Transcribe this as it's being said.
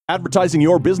Advertising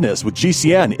your business with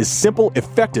GCN is simple,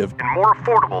 effective, and more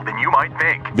affordable than you might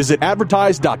think. Visit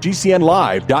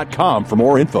advertise.gcnlive.com for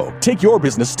more info. Take your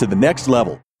business to the next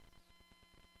level.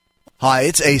 Hi,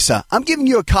 it's Asa. I'm giving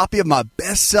you a copy of my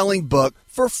best-selling book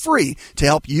for free to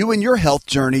help you in your health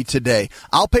journey today.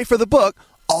 I'll pay for the book.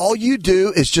 All you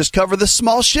do is just cover the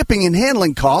small shipping and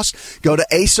handling costs. Go to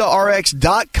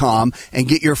AsaRx.com and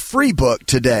get your free book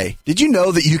today. Did you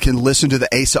know that you can listen to the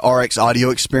AsaRx audio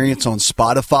experience on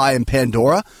Spotify and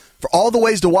Pandora? For all the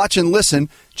ways to watch and listen,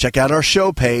 check out our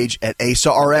show page at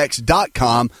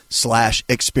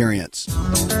AsaRx.com/experience.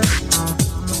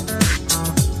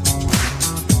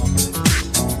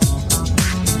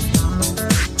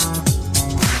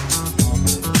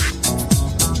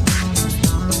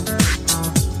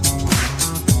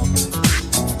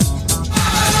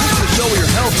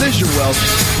 Is your wealth.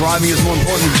 Thriving is more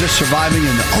important than just surviving,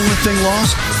 and the only thing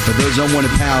lost are those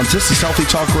unwanted pounds. This is Healthy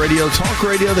Talk Radio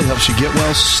that helps you get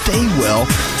well, stay well,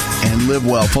 and live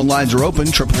well. Phone lines are open,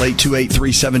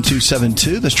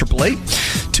 888-283-7272. That's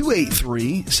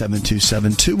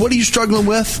 888-283-7272. What are you struggling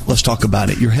with? Let's talk about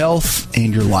it. Your health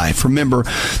and your life. Remember,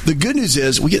 the good news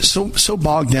is we get so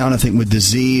bogged down, I think, with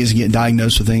disease and getting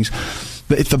diagnosed with things.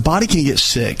 But if the body can get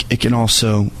sick, it can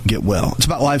also get well. It's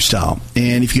about lifestyle.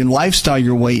 And if you can lifestyle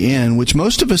your way in, which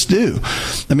most of us do,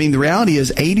 I mean, the reality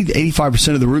is 80 to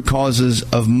 85% of the root causes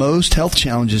of most health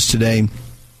challenges today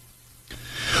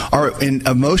are in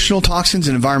emotional toxins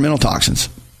and environmental toxins.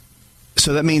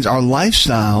 So that means our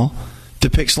lifestyle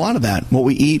depicts a lot of that. What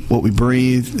we eat, what we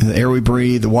breathe, the air we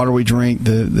breathe, the water we drink,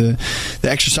 the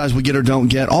exercise we get or don't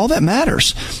get, all that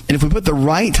matters. And if we put the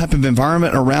right type of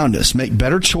environment around us, make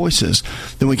better choices,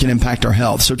 then we can impact our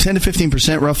health. So 10 to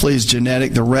 15% roughly is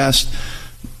genetic. The rest,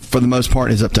 for the most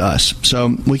part, is up to us.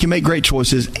 So we can make great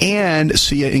choices and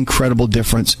see an incredible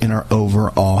difference in our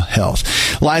overall health.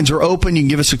 Lines are open. You can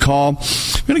give us a call. I'm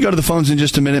going to go to the phones in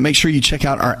just a minute. Make sure you check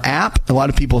out our app. A lot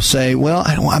of people say, well,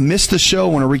 I missed the show.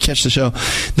 I want to recatch the show.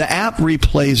 The app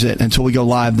replays it until we go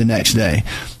live the next day.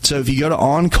 So if you go to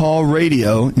On Call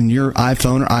Radio in your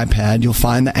iPhone or iPad, you'll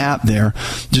find the app there.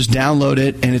 Just download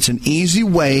it, and it's an easy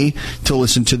way to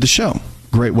listen to the show.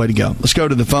 Great way to go. Let's go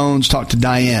to the phones, talk to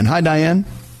Diane. Hi, Diane.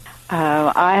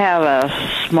 I have a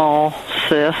small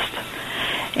cyst,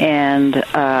 and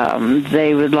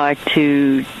they would like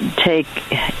to take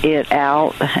it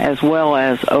out as well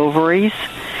as ovaries,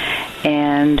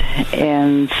 and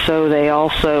so they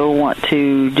also want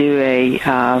to do a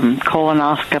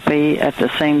colonoscopy at the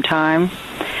same time.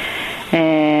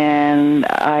 And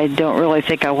I don't really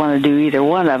think I want to do either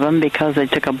one of them because they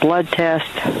took a blood test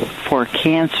for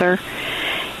cancer.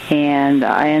 And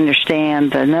I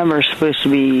understand the number is supposed to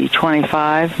be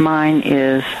 25. Mine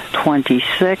is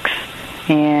 26.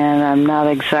 And I'm not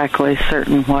exactly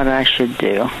certain what I should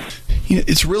do. You know,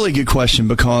 it's a really good question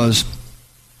because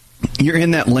you're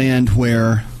in that land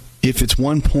where if it's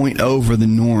 1 point over the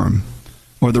norm,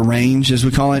 or the range as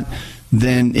we call it,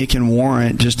 then it can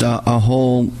warrant just a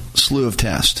whole slew of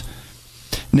tests.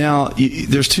 Now,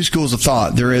 there's two schools of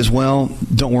thought. There is, well,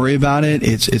 don't worry about it.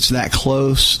 It's that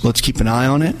close. Let's keep an eye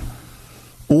on it.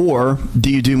 Or do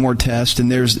you do more tests,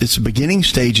 and it's the beginning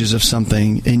stages of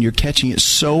something, and you're catching it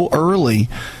so early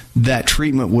that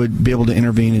treatment would be able to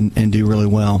intervene and do really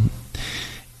well.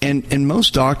 And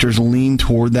most doctors lean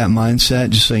toward that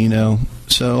mindset, just so you know.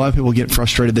 So a lot of people get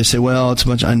frustrated. They say, well, it's a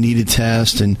bunch of unneeded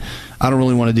tests, and I don't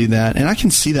really want to do that. And I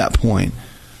can see that point.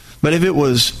 But if it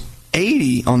was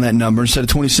 80 on that number instead of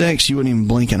 26, you wouldn't even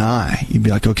blink an eye. You'd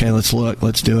be like, okay, let's look,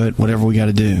 let's do it, whatever we got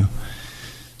to do.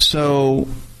 So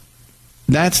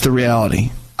that's the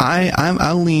reality. I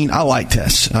like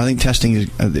tests. I think testing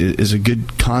is a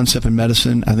good concept in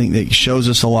medicine. I think that it shows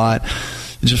us a lot.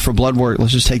 Just for blood work,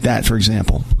 let's just take that for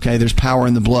example. Okay, there's power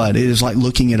in the blood. It is like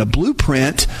looking at a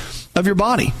blueprint of your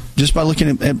body just by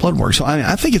looking at blood work. So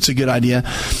I think it's a good idea.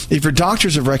 If your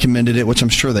doctors have recommended it, which I'm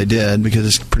sure they did because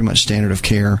it's pretty much standard of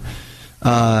care,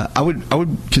 I would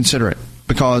consider it,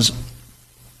 because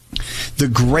the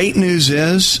great news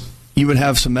is you would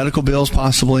have some medical bills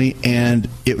possibly, and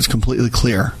it was completely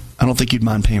clear. I don't think you'd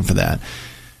mind paying for that.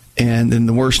 And then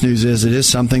the worst news is it is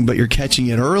something, but you're catching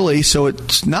it early, so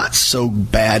it's not so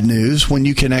bad news when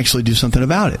you can actually do something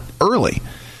about it early,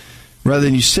 rather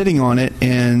than you sitting on it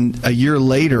and a year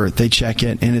later they check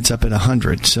it and it's up at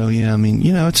 100. So, yeah, I mean,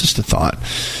 it's just a thought.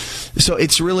 So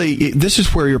it's really, this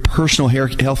is where your personal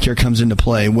health care comes into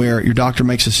play, where your doctor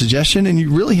makes a suggestion and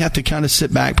you really have to kind of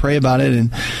sit back, pray about it,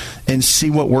 and see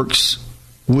what works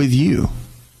with you.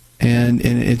 And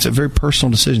it's a very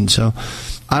personal decision. So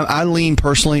I lean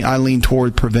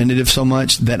toward preventative so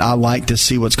much that I like to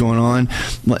see what's going on.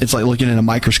 It's like looking at a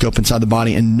microscope inside the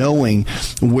body and knowing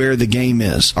where the game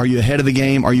is. Are you ahead of the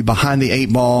game? Are you behind the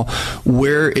 8 ball?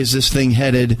 Where is this thing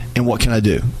headed? And what can I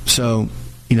do? So,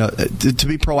 to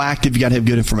be proactive, you got to have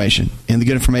good information, and the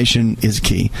good information is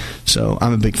key. So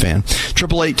I'm a big fan.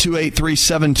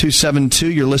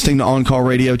 888-283-7272. You're listening to On Call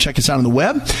Radio. Check us out on the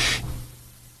web.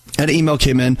 An email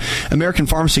came in. American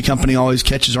Pharmacy Company always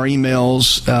catches our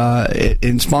emails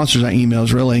and sponsors our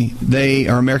emails, really. They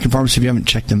are American Pharmacy. If you haven't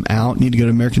checked them out, you need to go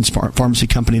to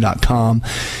AmericanPharmacyCompany.com.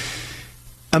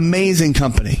 Amazing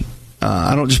company.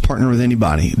 I don't just partner with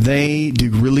anybody. They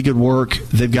do really good work.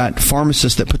 They've got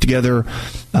pharmacists that put together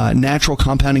natural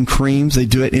compounding creams. They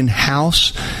do it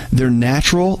in-house. They're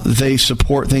natural. They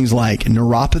support things like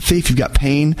neuropathy. If you've got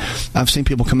pain, I've seen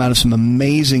people come out of some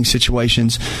amazing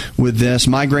situations with this.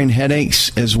 Migraine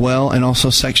headaches as well, and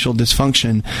also sexual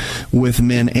dysfunction with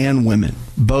men and women.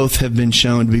 Both have been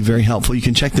shown to be very helpful. You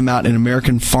can check them out at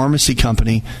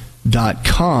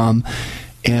AmericanPharmacyCompany.com.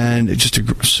 And it's just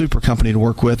a super company to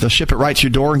work with. They'll ship it right to your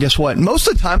door, and guess what? Most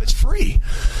of the time, it's free.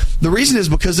 The reason is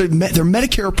because they're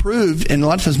Medicare approved, and a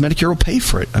lot of times Medicare will pay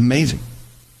for it. Amazing.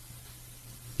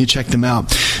 You check them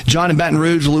out. John in Baton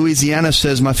Rouge, Louisiana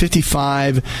says, my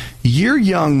 55-year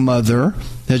young mother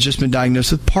has just been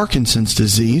diagnosed with Parkinson's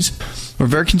disease. We're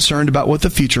very concerned about what the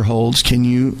future holds. Can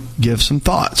you give some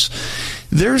thoughts?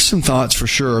 There's some thoughts for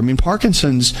sure. I mean,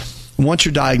 Parkinson's, once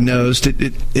you're diagnosed,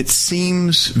 it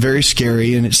seems very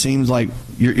scary, and it seems like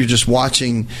you're just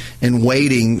watching and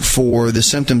waiting for the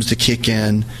symptoms to kick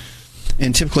in,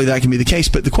 and typically that can be the case.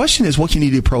 But the question is, what can you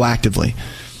do proactively?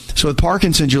 So with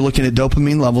Parkinson's, you're looking at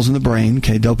dopamine levels in the brain.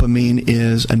 Okay, dopamine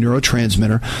is a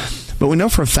neurotransmitter, but we know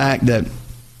for a fact that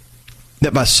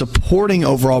by supporting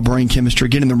overall brain chemistry,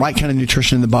 getting the right kind of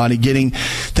nutrition in the body, getting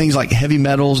things like heavy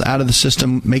metals out of the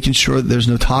system, making sure that there's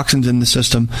no toxins in the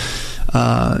system,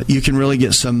 you can really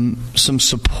get some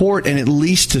support, and at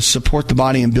least to support the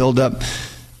body and build up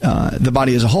the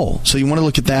body as a whole. So you want to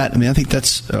look at that. I mean, I think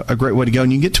that's a great way to go.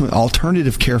 And you can get to an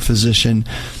alternative care physician,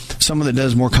 someone that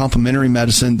does more complementary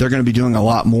medicine. They're going to be doing a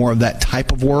lot more of that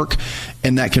type of work,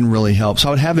 and that can really help. So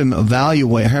I would have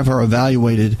her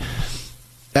evaluated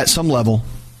at some level,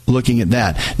 looking at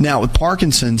that. Now, with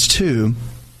Parkinson's, too,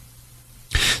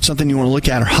 something you want to look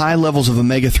at are high levels of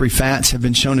omega-3 fats have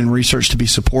been shown in research to be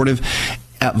supportive.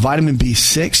 Vitamin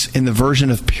B6 in the version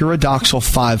of pyridoxal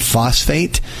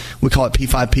 5-phosphate. We call it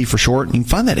P5P for short. You can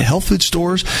find that at health food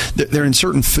stores. They're in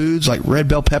certain foods like red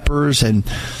bell peppers and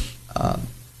a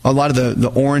lot of the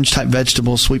orange-type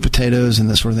vegetables, sweet potatoes, and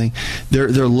that sort of thing.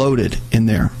 They're loaded in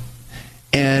there.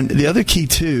 And the other key,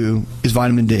 too, is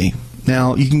vitamin D.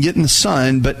 Now, you can get in the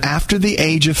sun, but after the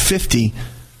age of 50,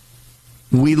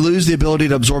 we lose the ability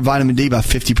to absorb vitamin D by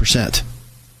 50%.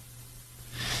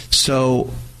 So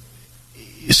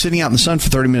sitting out in the sun for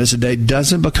 30 minutes a day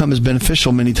doesn't become as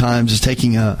beneficial many times as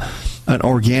taking an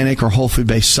organic or whole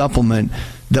food-based supplement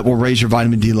that will raise your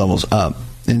vitamin D levels up.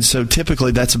 And so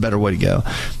typically that's a better way to go.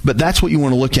 But that's what you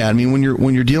want to look at. I mean, when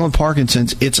you're dealing with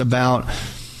Parkinson's, it's about...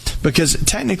 Because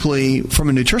technically, from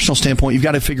a nutritional standpoint, you've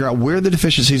got to figure out where the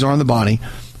deficiencies are in the body,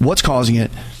 what's causing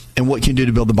it, and what you can do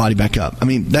to build the body back up. I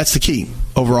mean, that's the key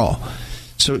overall.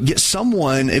 So get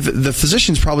someone, if the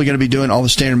physician's probably going to be doing all the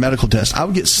standard medical tests, I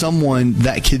would get someone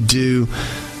that could do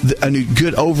a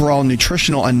good overall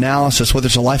nutritional analysis, whether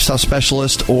it's a lifestyle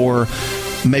specialist or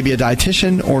maybe a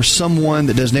dietitian or someone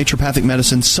that does naturopathic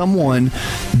medicine, someone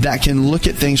that can look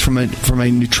at things from a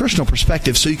nutritional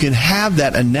perspective, so you can have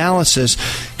that analysis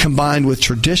combined with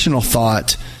traditional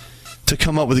thought to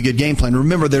come up with a good game plan.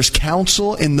 Remember, there's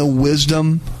counsel in the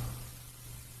wisdom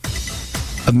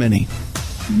of many.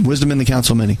 Wisdom in the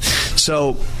counsel of many.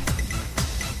 So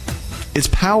it's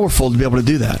powerful to be able to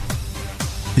do that.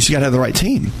 You just got to have the right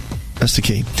team. That's the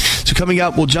key. So coming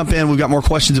up, we'll jump in. We've got more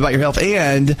questions about your health.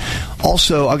 And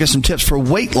also, I'll get some tips for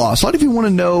weight loss. A lot of you want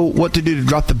to know what to do to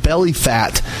drop the belly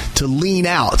fat, to lean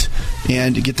out,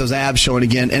 and to get those abs showing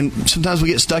again. And sometimes we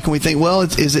get stuck and we think, well,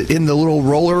 is it in the little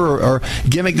roller or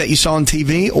gimmick that you saw on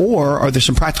TV? Or are there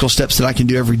some practical steps that I can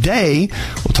do every day?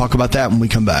 We'll talk about that when we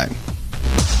come back.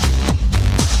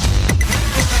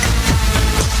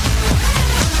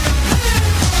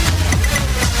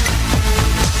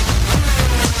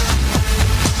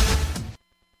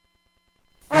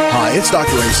 Hi, it's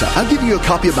Dr. Asa. I'm giving you a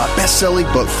copy of my best-selling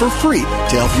book for free to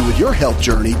help you with your health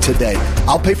journey today.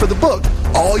 I'll pay for the book,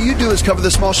 All you do is cover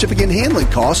the small shipping and handling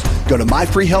costs. Go to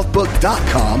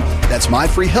myfreehealthbook.com. That's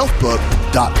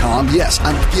myfreehealthbook.com. Yes,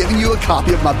 I'm giving you a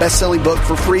copy of my best-selling book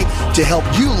for free to help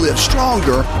you live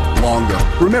stronger, longer.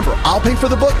 Remember, I'll pay for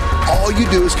the book. All you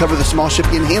do is cover the small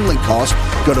shipping and handling costs.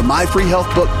 Go to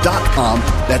myfreehealthbook.com.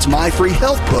 That's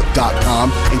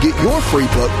myfreehealthbook.com and get your free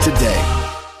book today.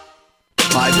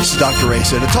 Hi, this is Dr.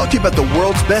 Asa to talk to you about the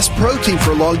world's best protein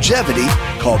for longevity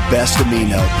called Best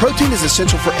Amino. Protein is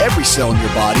essential for every cell in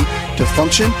your body to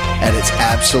function at its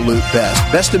absolute best.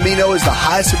 Best Amino is the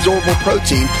highest absorbable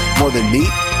protein, more than meat,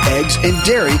 eggs, and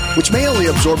dairy, which may only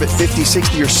absorb at 50,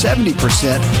 60, or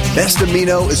 70%. Best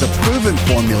Amino is a proven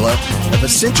formula of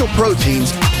essential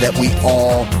proteins that we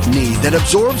all need that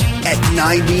absorbs at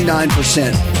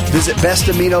 99%. Visit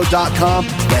bestamino.com.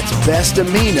 That's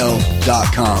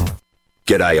bestamino.com.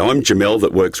 G'day, I'm Jamel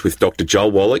that works with Dr. Joel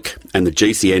Wallach and the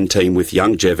GCN team with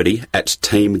Longevity at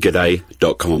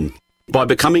teamg'day.com. By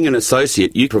becoming an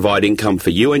associate, you provide income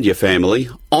for you and your family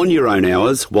on your own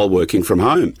hours while working from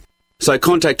home. So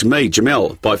contact me,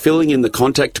 Jamel, by filling in the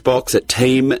contact box at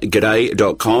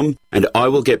teamg'day.com and I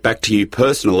will get back to you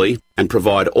personally and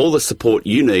provide all the support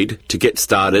you need to get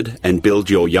started and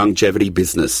build your longevity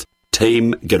business.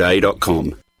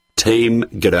 teamg'day.com.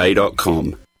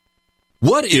 teamg'day.com.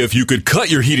 What if you could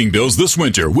cut your heating bills this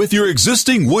winter with your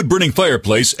existing wood-burning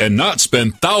fireplace and not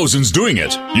spend thousands doing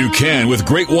it? You can with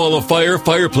Great Wall of Fire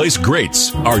fireplace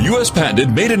grates. Our U.S. patented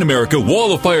made-in-America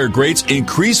Wall of Fire grates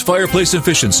increase fireplace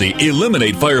efficiency,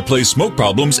 eliminate fireplace smoke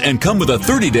problems, and come with a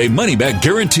 30-day money-back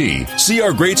guarantee. See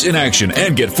our grates in action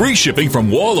and get free shipping from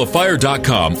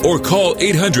walloffire.com or call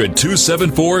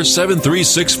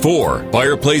 800-274-7364.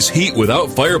 Fireplace heat without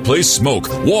fireplace smoke.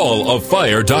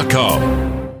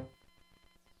 walloffire.com.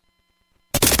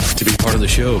 To be part of the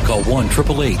show, call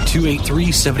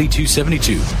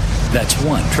 1-888-283-7272. That's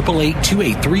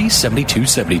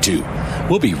 1-888-283-7272.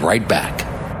 We'll be right back.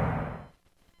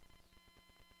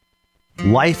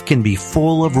 Life can be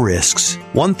full of risks.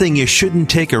 One thing you shouldn't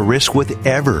take a risk with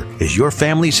ever is your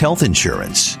family's health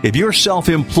insurance. If you're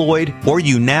self-employed or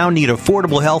you now need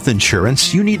affordable health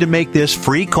insurance, you need to make this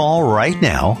free call right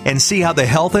now and see how the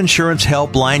Health Insurance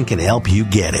Helpline can help you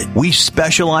get it. We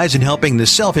specialize in helping the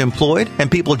self-employed and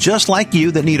people just like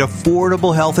you that need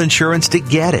affordable health insurance to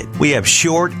get it. We have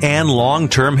short and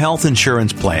long-term health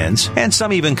insurance plans, and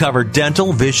some even cover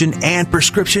dental, vision, and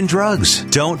prescription drugs.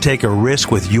 Don't take a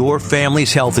risk with your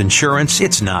family's health insurance.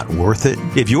 It's not worth it.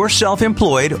 If you're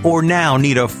self-employed or now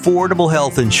need affordable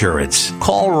health insurance,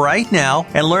 call right now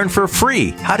and learn for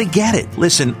free how to get it.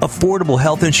 Listen, affordable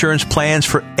health insurance plans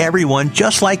for everyone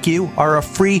just like you are a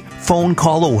free phone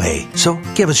call away. So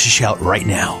give us a shout right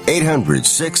now.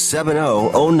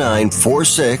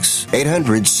 800-670-0946.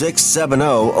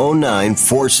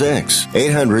 800-670-0946.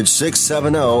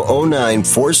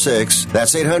 800-670-0946.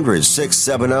 That's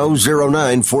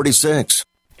 800-670-0946.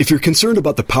 If you're concerned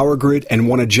about the power grid and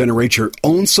want to generate your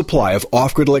own supply of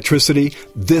off-grid electricity,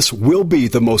 this will be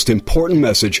the most important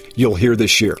message you'll hear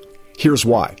this year. Here's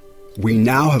why. We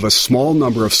now have a small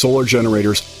number of solar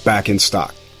generators back in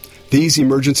stock. These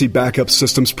emergency backup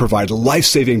systems provide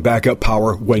life-saving backup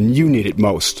power when you need it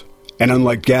most. And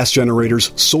unlike gas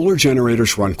generators, solar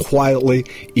generators run quietly,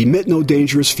 emit no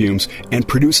dangerous fumes, and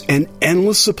produce an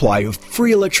endless supply of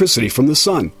free electricity from the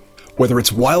sun. Whether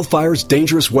it's wildfires,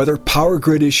 dangerous weather, power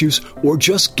grid issues, or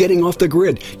just getting off the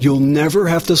grid, you'll never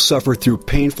have to suffer through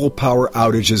painful power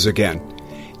outages again.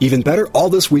 Even better, all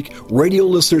this week, radio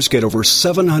listeners get over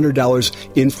 $700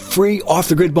 in free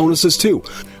off-the-grid bonuses too.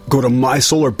 Go to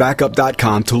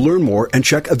mysolarbackup.com to learn more and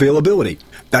check availability.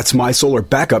 That's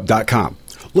mysolarbackup.com.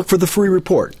 Look for the free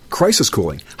report, Crisis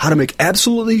Cooling, how to make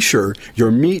absolutely sure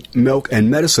your meat, milk, and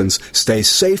medicines stay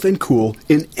safe and cool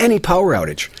in any power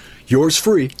outage. Yours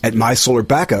free at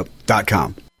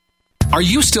mysolarbackup.com. Are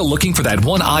you still looking for that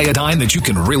one iodine that you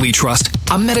can really trust?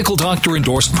 A medical doctor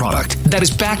endorsed product that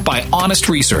is backed by honest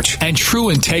research and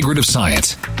true integrative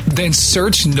science? Then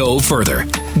search no further.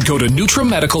 Go to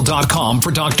NutriMedical.com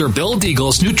for Dr. Bill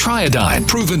Deagle's Nutriodine,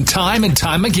 proven time and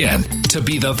time again to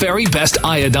be the very best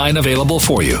iodine available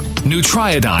for you.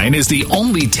 Nutriodine is the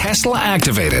only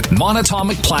Tesla-activated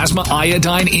monatomic plasma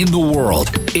iodine in the world.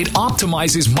 It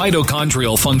optimizes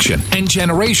mitochondrial function and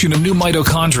generation of new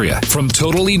mitochondria from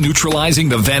totally neutralizing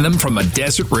the venom from a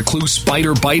desert recluse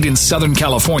spider bite in Southern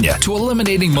California to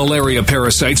eliminating malaria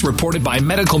parasites reported by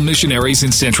medical missionaries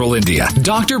in central India.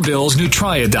 Dr. Bill's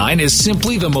Nutriodine is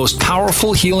simply the most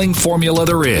powerful healing formula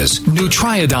there is.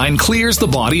 Nutriodine clears the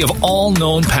body of all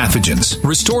known pathogens organs,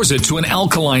 restores it to an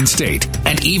alkaline state,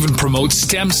 and even promotes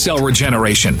stem cell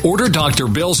regeneration. Order Dr.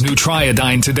 Bill's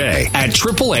Nutriodine today at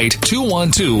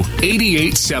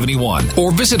 888-212-8871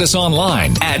 or visit us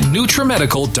online at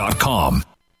NutriMedical.com.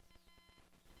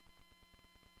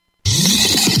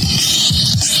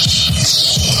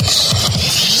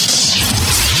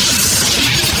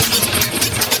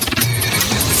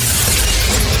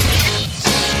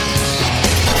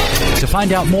 To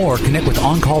find out more, connect with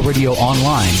On Call Radio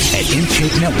online at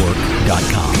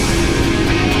InShapeNetwork.com.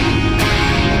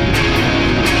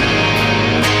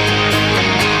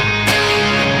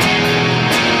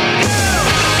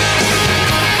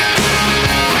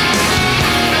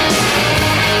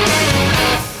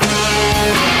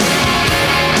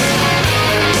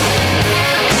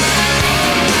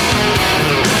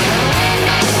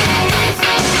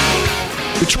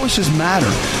 The choices matter.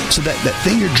 So that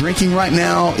thing you're drinking right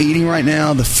now, eating right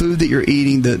now, the food that you're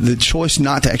eating, the choice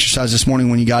not to exercise this morning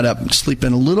when you got up, sleep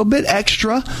in a little bit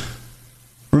extra.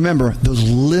 Remember, those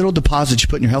little deposits you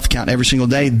put in your health account every single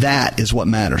day, that is what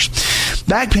matters.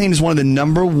 Back pain is one of the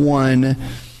number one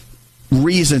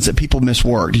reasons that people miss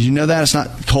work. Did you know that? It's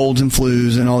not colds and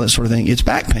flus and all that sort of thing. It's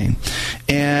back pain.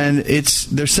 And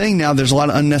they're saying now there's a lot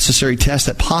of unnecessary tests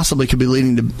that possibly could be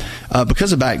leading to,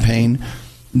 because of back pain,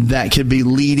 that could be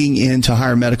leading into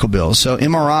higher medical bills. So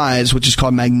MRIs, which is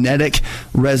called magnetic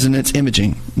resonance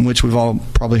imaging, which we've all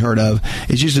probably heard of,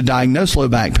 is used to diagnose low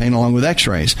back pain along with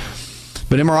x-rays.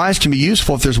 But MRIs can be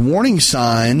useful if there's warning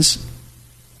signs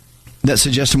that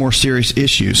suggest a more serious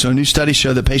issue. So a new study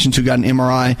showed that patients who got an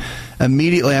MRI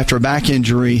immediately after a back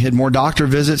injury had more doctor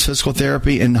visits, physical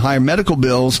therapy, and higher medical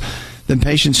bills than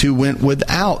patients who went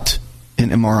without an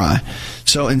MRI.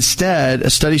 So instead, a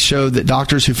study showed that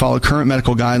doctors who follow current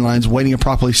medical guidelines, waiting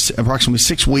approximately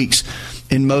 6 weeks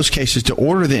in most cases to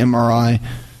order the MRI,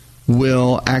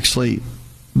 will actually,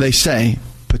 they say,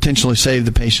 potentially save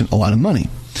the patient a lot of money.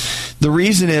 The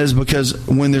reason is because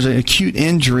when there's an acute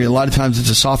injury, a lot of times it's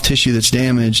a soft tissue that's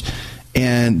damaged,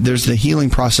 and there's the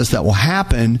healing process that will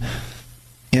happen,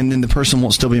 and then the person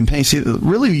won't still be in pain. See,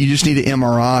 really, you just need an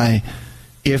MRI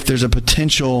if there's a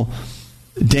potential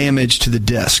damage to the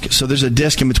disc. So there's a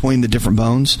disc in between the different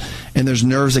bones, and there's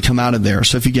nerves that come out of there.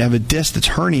 So if you have a disc that's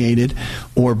herniated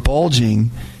or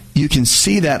bulging, you can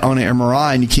see that on an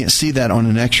MRI, and you can't see that on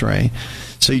an x-ray.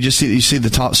 So you see the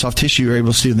top soft tissue. You're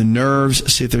able to see the nerves,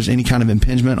 see if there's any kind of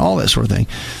impingement, all that sort of thing.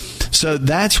 So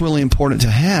that's really important to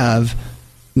have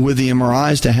with the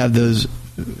MRIs, to have the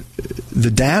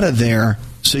data there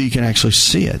so you can actually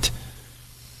see it.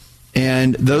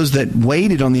 And those that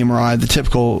waited on the MRI, the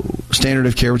typical standard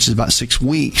of care, which is about 6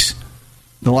 weeks,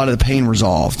 a lot of the pain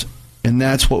resolved. And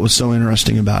that's what was so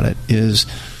interesting about it, is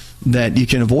that you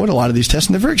can avoid a lot of these tests,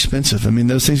 and they're very expensive. I mean,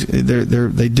 those things,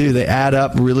 they add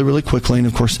up really, really quickly. And,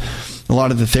 of course, a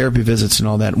lot of the therapy visits and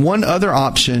all that. One other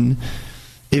option,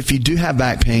 if you do have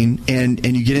back pain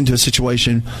and you get into a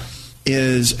situation,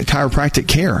 is chiropractic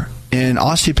care and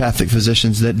osteopathic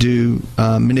physicians that do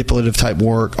manipulative type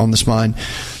work on the spine.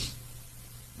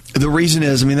 The reason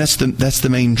is, I mean, that's the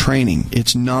main training.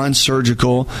 It's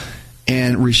non-surgical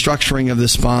and restructuring of the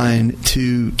spine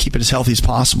to keep it as healthy as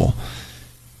possible.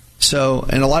 So,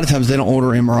 and a lot of times they don't order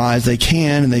MRIs. They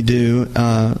can, and they do.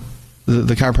 The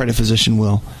chiropractic physician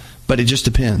will. But it just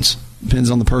depends. Depends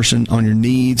on the person, on your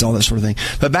needs, all that sort of thing.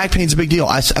 But back pain's a big deal.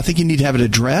 I think you need to have it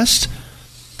addressed.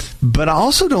 But I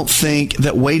also don't think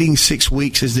that waiting 6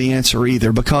 weeks is the answer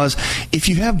either, because if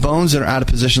you have bones that are out of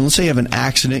position, let's say you have an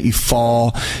accident, you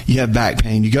fall, you have back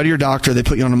pain, you go to your doctor, they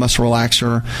put you on a muscle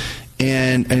relaxer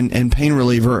and pain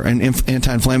reliever and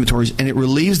anti-inflammatories, and it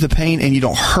relieves the pain and you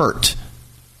don't hurt.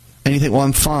 And you think, well,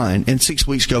 I'm fine. And 6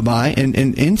 weeks go by, and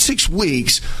in 6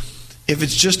 weeks, if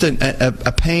it's just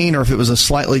a pain, or if it was a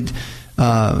slightly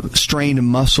strained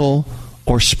muscle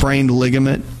or sprained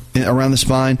ligament around the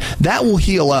spine, that will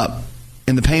heal up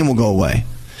and the pain will go away.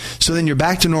 So then you're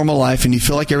back to normal life and you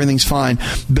feel like everything's fine.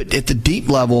 But at the deep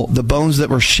level, the bones that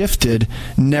were shifted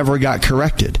never got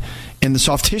corrected. And the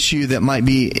soft tissue that might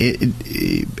be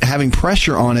having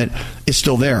pressure on it is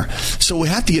still there. So we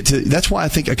have to get to, that's why I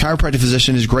think a chiropractic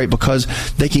physician is great, because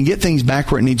they can get things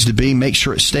back where it needs to be, make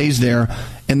sure it stays there,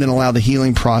 and then allow the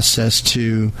healing process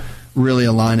to really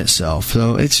align itself.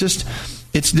 So it's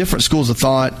different schools of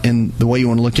thought and the way you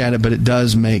want to look at it, but it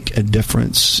does make a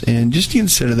difference. And just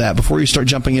consider that before you start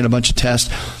jumping in a bunch of tests.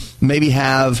 Maybe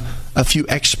have a few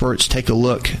experts take a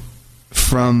look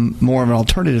from more of an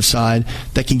alternative side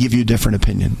that can give you a different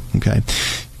opinion. Okay,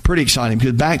 pretty exciting,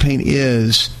 because back pain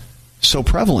is so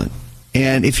prevalent.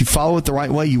 And if you follow it the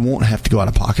right way, you won't have to go out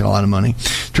of pocket a lot of money.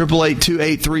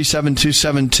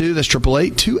 888-283-7272. That's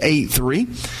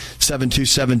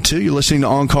 888-283-7272. You're listening to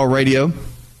On Call Radio.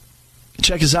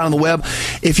 Check us out on the web.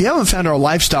 If you haven't found our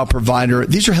lifestyle provider,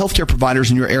 these are healthcare providers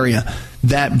in your area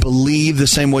that believe the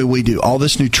same way we do, all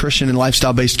this nutrition and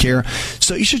lifestyle-based care.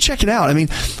 So you should check it out. I mean,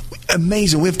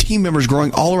 amazing. We have team members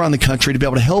growing all around the country to be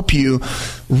able to help you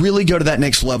really go to that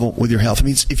next level with your health. I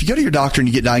mean, if you go to your doctor and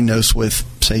you get diagnosed with,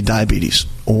 say, diabetes,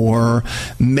 or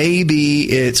maybe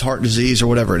it's heart disease or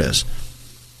whatever it is,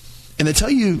 and they tell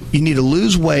you you need to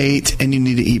lose weight and you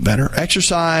need to eat better,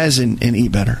 exercise and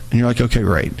eat better. And you're like, okay,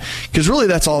 great. Because really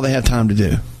that's all they have time to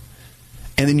do.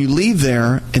 And then you leave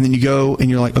there and then you go and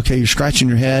you're like, okay, you're scratching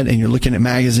your head and you're looking at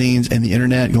magazines and the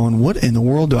internet going, what in the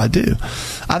world do I do?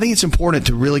 I think it's important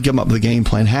to really come up with a game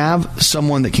plan. Have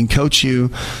someone that can coach you,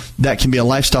 that can be a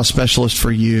lifestyle specialist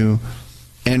for you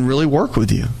and really work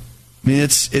with you. I mean,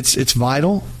 it's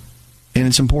vital and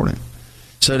it's important.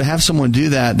 So to have someone do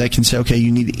that can say, okay,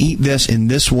 you need to eat this in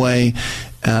this way,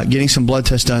 getting some blood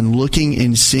tests done, looking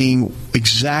and seeing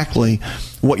exactly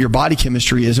what your body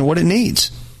chemistry is and what it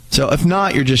needs. So if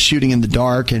not, you're just shooting in the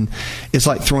dark, and it's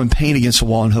like throwing paint against a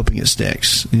wall and hoping it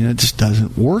sticks. You know, it just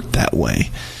doesn't work that way.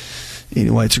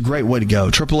 Anyway, it's a great way to go.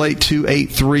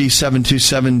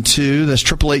 888-283-7272. That's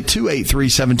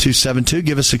 888-283-7272.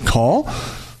 Give us a call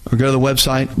or go to the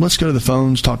website. Let's go to the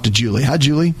phones, talk to Julie. Hi,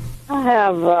 Julie. I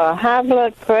have high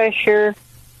blood pressure,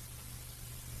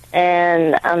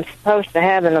 and I'm supposed to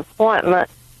have an appointment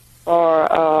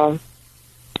for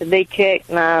to be checked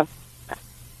my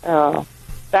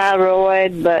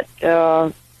thyroid, but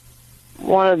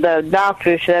one of the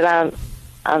doctors said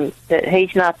that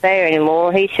he's not there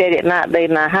anymore. He said it might be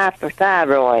my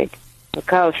hyperthyroid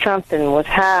because something was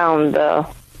high on the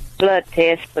blood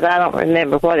test, but I don't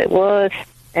remember what it was.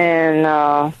 And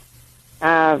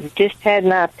I've just had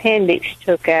my appendix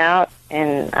took out,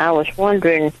 and I was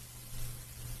wondering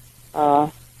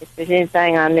if there's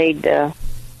anything I need to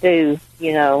do,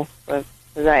 for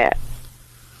that.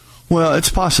 Well, it's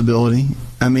a possibility.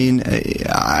 I mean,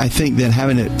 I think that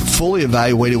having it fully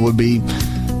evaluated would be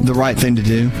the right thing to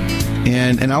do.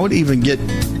 And I would even get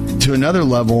to another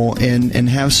level and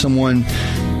have someone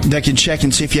that can check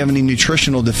and see if you have any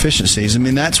nutritional deficiencies. I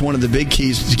mean, that's one of the big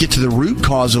keys to get to the root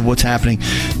cause of what's happening.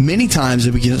 Many times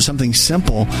it begins something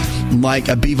simple like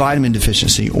a B vitamin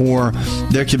deficiency, or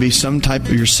there could be some type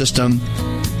of your system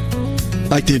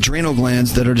like the adrenal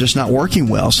glands that are just not working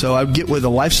well. So I would get with a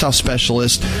lifestyle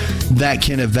specialist that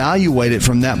can evaluate it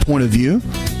from that point of view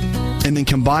and then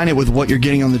combine it with what you're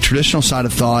getting on the traditional side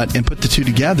of thought and put the two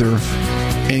together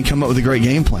and come up with a great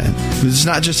game plan. It's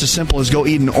not just as simple as go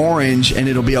eat an orange and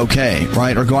it'll be okay,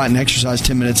 right? Or go out and exercise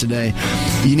 10 minutes a day.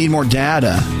 You need more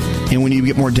data. And when you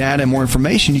get more data and more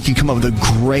information, you can come up with a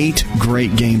great,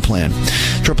 great game plan.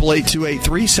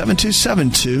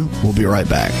 888-283-7272. We'll be right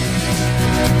back.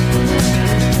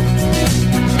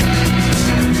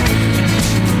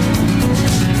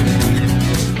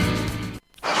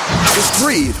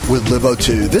 Breathe with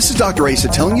LiveO2. This is Dr. Asa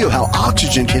telling you how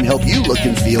oxygen can help you look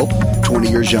and feel 20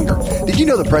 years younger. Did you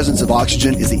know the presence of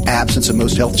oxygen is the absence of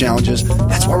most health challenges?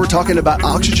 That's why we're talking about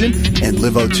oxygen and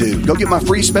LiveO2. Go get my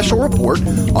free special report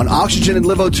on oxygen and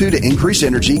LiveO2 to increase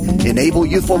energy, enable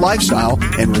youthful lifestyle,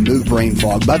 and remove brain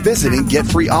fog by visiting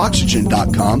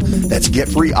GetFreeOxygen.com. That's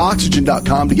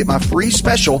GetFreeOxygen.com to get my free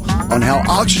special on how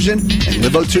oxygen and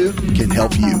LiveO2 can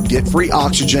help you.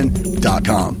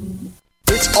 GetFreeOxygen.com.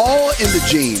 It's all in the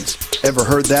genes. Ever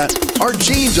heard that? Our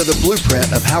genes are the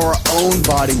blueprint of how our own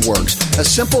body works. A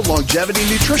simple longevity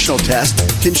nutritional test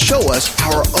can show us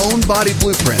our own body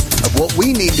blueprint of what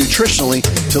we need nutritionally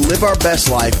to live our best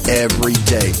life every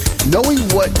day. Knowing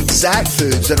what exact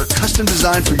foods that are custom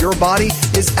designed for your body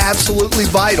is absolutely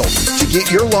vital. To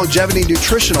get your longevity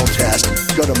nutritional test,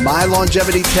 go to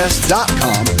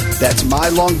mylongevitytest.com. That's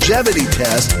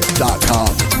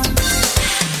mylongevitytest.com.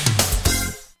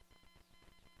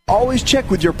 Always check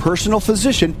with your personal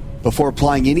physician before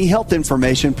applying any health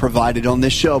information provided on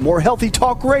this show. More Healthy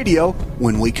Talk Radio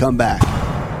when we come back.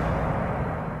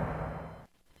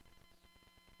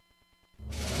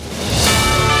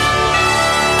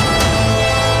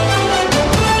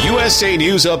 USA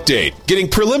News Update. Getting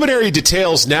preliminary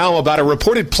details now about a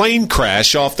reported plane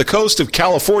crash off the coast of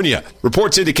California.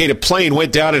 Reports indicate a plane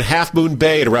went down in Half Moon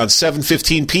Bay at around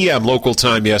 7:15 p.m. local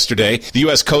time yesterday. The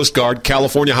U.S. Coast Guard,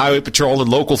 California Highway Patrol, and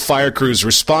local fire crews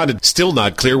responded. Still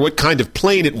not clear what kind of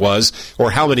plane it was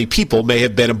or how many people may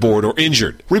have been aboard or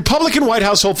injured. Republican White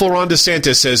House hopeful Ron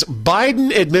DeSantis says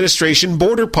Biden administration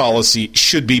border policy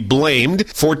should be blamed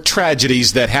for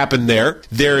tragedies that happened there.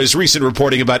 There is recent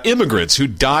reporting about immigrants who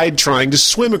died trying to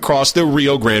swim across the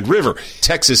Rio Grande River.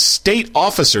 Texas state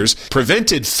officers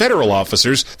prevented federal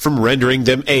officers from rendering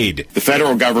them aid. The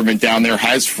federal government down there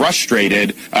has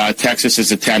frustrated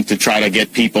Texas's attempt to try to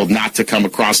get people not to come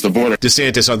across the border.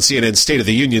 DeSantis on CNN's State of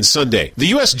the Union Sunday. The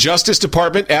U.S. Justice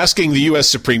Department asking the U.S.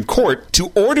 Supreme Court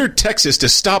to order Texas to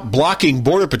stop blocking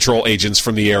Border Patrol agents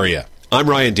from the area. I'm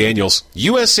Ryan Daniels,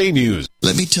 USA News.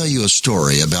 Let me tell you a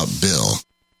story about Bill.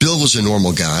 Bill was a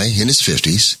normal guy in his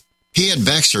 50s. He had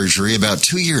back surgery about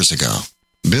 2 years ago.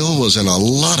 Bill was in a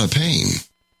lot of pain.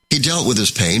 He dealt with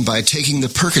his pain by taking the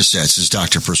Percocets his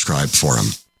doctor prescribed for him.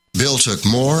 Bill took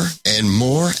more and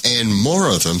more and more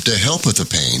of them to help with the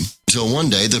pain, until one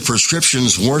day the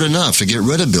prescriptions weren't enough to get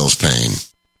rid of Bill's pain.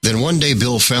 Then one day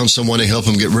Bill found someone to help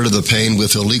him get rid of the pain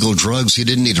with illegal drugs he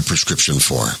didn't need a prescription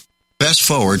for. Fast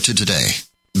forward to today.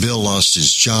 Bill lost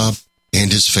his job and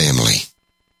his family.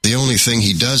 The only thing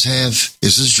he does have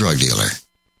is his drug dealer.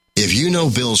 If you know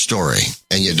Bill's story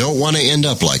and you don't want to end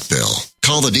up like Bill,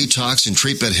 call the Detox and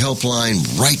Treatment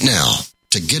Helpline right now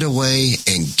to get away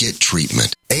and get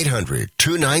treatment.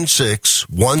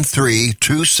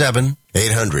 800-296-1327.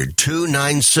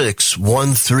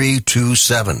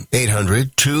 800-296-1327.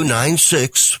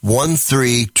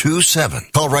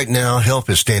 800-296-1327. Call right now. Help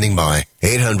is standing by.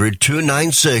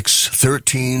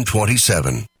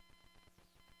 800-296-1327.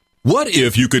 What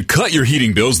if you could cut your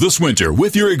heating bills this winter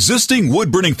with your existing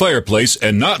wood-burning fireplace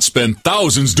and not spend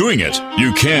thousands doing it?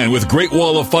 You can with Great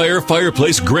Wall of Fire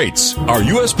fireplace grates. Our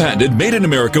U.S. patented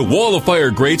made-in-America Wall of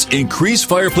Fire grates increase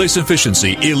fireplace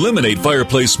efficiency, eliminate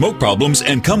fireplace smoke problems,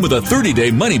 and come with a 30-day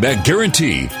money-back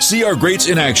guarantee. See our grates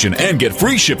in action and get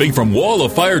free shipping from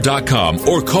walloffire.com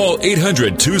or call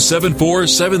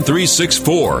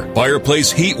 800-274-7364.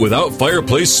 Fireplace heat without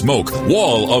fireplace smoke.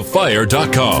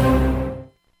 walloffire.com.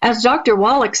 As Dr.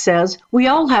 Wallach says, we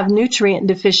all have nutrient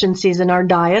deficiencies in our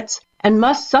diets and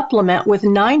must supplement with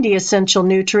 90 essential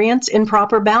nutrients in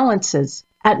proper balances.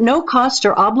 At no cost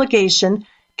or obligation,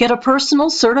 get a personal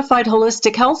certified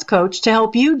holistic health coach to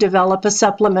help you develop a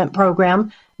supplement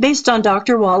program based on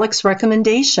Dr. Wallach's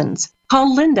recommendations.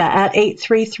 Call Linda at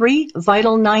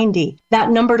 833-VITAL-90. That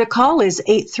number to call is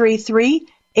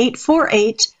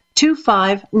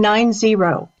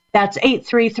 833-848-2590. That's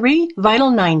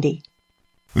 833-VITAL-90.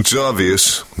 It's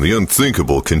obvious. The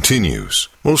unthinkable continues.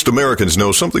 Most Americans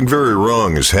know something very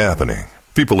wrong is happening.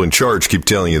 People in charge keep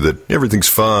telling you that everything's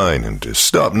fine and to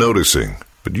stop noticing.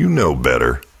 But you know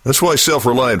better. That's why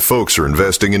self-reliant folks are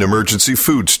investing in emergency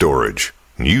food storage.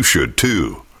 And you should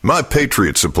too. My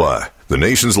Patriot Supply, the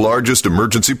nation's largest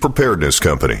emergency preparedness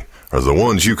company, are the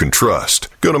ones you can trust.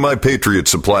 Go to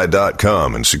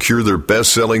MyPatriotSupply.com and secure their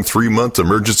best-selling 3-month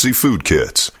emergency food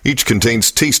kits. Each contains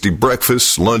tasty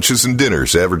breakfasts, lunches, and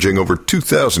dinners averaging over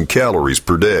 2,000 calories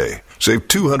per day. Save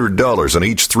 $200 on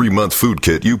each 3-month food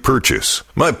kit you purchase.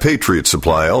 My Patriot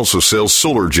Supply also sells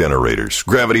solar generators,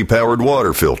 gravity-powered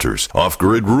water filters,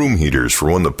 off-grid room heaters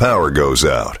for when the power goes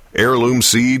out, heirloom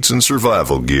seeds, and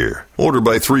survival gear. Order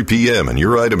by 3 p.m. and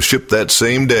your items ship that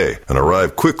same day and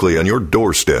arrive quickly on your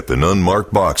doorstep in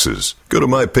unmarked boxes. Go to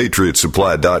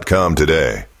MyPatriotSupply.com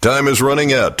today. Time is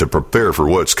running out to prepare for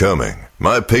what's coming.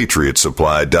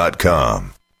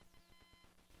 MyPatriotSupply.com.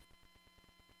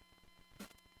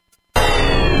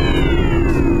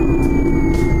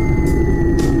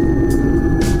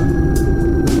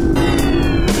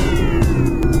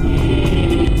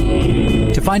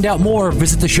 To find out more,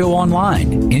 visit the show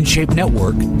online,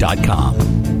 InShapeNetwork.com.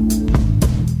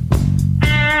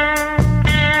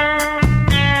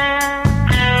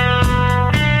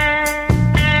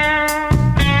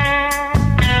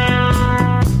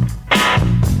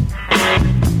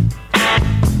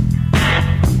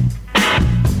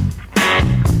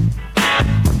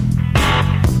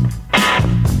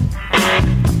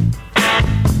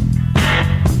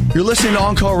 You're listening to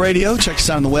On Call Radio. Check us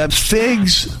out on the webs.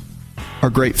 Figs are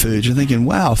great foods. You're thinking,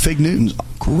 wow, Fig Newtons,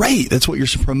 great. That's what you're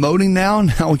promoting now?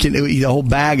 Now we can eat a whole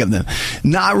bag of them.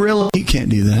 Not really. You can't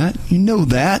do that. You know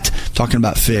that. I'm talking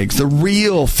about figs, the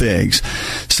real figs.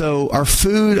 So our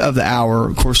food of the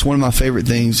hour, of course, one of my favorite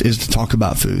things is to talk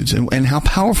about foods and how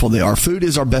powerful they are. Food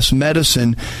is our best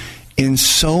medicine in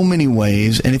so many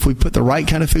ways. And if we put the right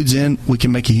kind of foods in, we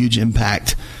can make a huge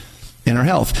impact in our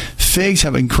health. Figs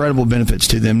have incredible benefits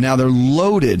to them. Now, they're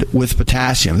loaded with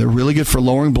potassium. They're really good for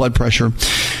lowering blood pressure.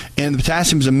 And the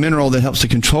potassium is a mineral that helps to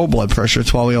control blood pressure.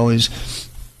 That's why we always,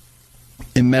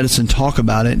 in medicine, talk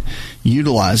about it,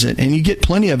 utilize it. And you get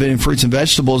plenty of it in fruits and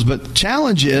vegetables. But the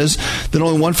challenge is that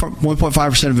only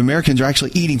 1.5% of Americans are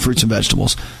actually eating fruits and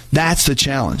vegetables. That's the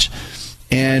challenge.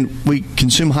 And we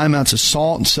consume high amounts of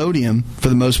salt and sodium, for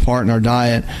the most part, in our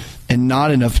diet. and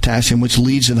not enough potassium, which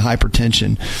leads to the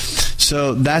hypertension.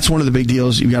 So that's one of the big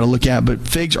deals you've got to look at. But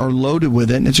figs are loaded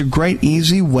with it, and it's a great,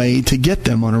 easy way to get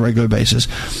them on a regular basis.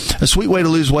 A sweet way to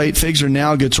lose weight, figs are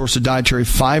now a good source of dietary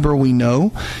fiber, we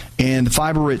know, and the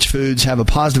fiber-rich foods have a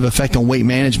positive effect on weight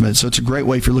management. So it's a great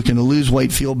way if you're looking to lose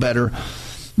weight, feel better,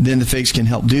 then the figs can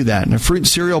help do that. And a fruit and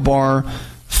cereal bar,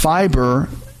 fiber,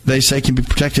 they say, can be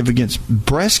protective against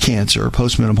breast cancer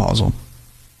postmenopausal.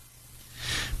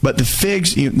 But the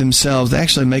figs themselves, they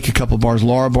actually make a couple of bars.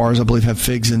 Lara bars, I believe, have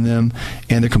figs in them,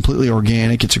 and they're completely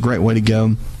organic. It's a great way to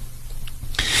go.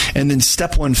 And then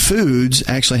Step One Foods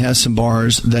actually has some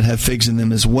bars that have figs in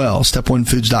them as well,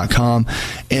 step1foods.com.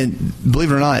 And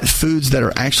believe it or not, foods that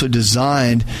are actually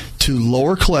designed to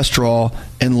lower cholesterol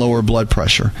and lower blood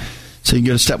pressure. So you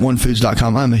can go to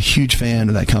step1foods.com. I'm a huge fan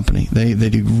of that company. They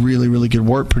do really, really good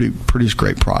work, produce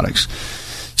great products.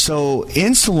 So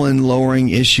insulin-lowering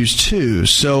issues, too.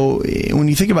 So when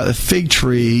you think about the fig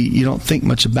tree, you don't think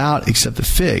much about except the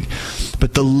fig.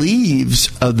 But the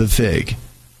leaves of the fig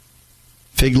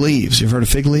leaves. You've heard of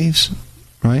fig leaves,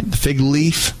 right? The fig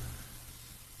leaf,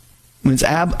 when it's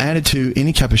added to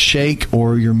any type of shake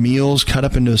or your meals cut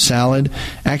up into a salad,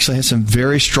 actually has some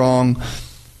very strong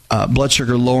blood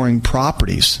sugar-lowering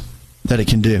properties that it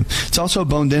can do. It's also a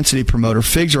bone density promoter.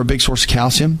 Figs are a big source of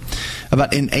calcium.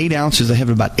 About in 8 ounces, they have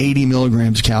about 80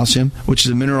 milligrams of calcium, which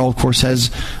is a mineral, of course,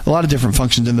 has a lot of different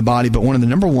functions in the body, but one of the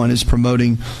number one is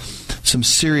promoting some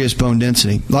serious bone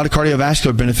density. A lot of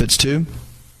cardiovascular benefits, too.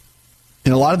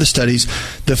 In a lot of the studies,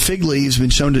 the fig leaves have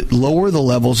been shown to lower the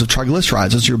levels of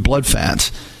triglycerides, those are your blood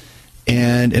fats,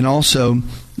 and also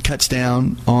cuts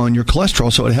down on your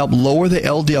cholesterol, so it helps lower the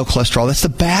LDL cholesterol. That's the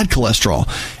bad cholesterol,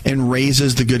 and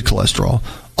raises the good cholesterol.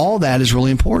 All that is really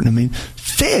important. I mean,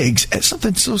 figs, it's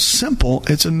something so simple,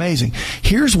 it's amazing.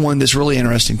 Here's one that's really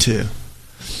interesting, too.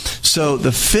 So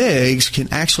the figs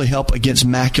can actually help against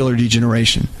macular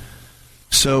degeneration.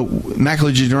 So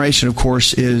macular degeneration, of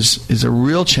course, is a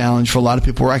real challenge for a lot of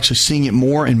people. We're actually seeing it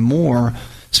more and more,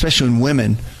 especially in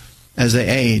women as they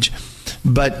age.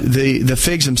 But the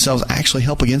figs themselves actually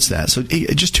help against that. So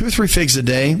just 2 or 3 figs a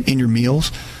day in your meals,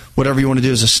 whatever you want to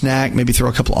do as a snack, maybe throw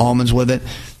a couple of almonds with it,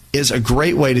 is a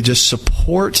great way to just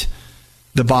support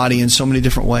the body in so many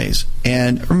different ways.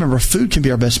 And remember, food can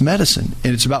be our best medicine.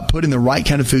 And it's about putting the right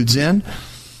kind of foods in,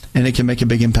 and it can make a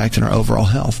big impact in our overall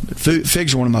health. But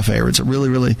figs are one of my favorites. I really,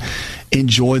 really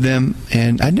enjoy them.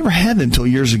 And I never had them until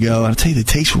years ago. And I'll tell you, they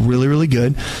taste really, really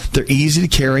good. They're easy to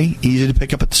carry, easy to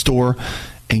pick up at the store,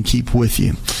 and keep with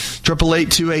you.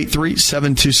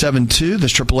 888-283-7272.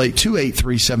 That's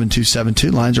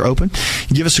 888-283-7272. Lines are open.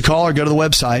 You give us a call or go to the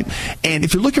website. And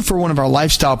if you're looking for one of our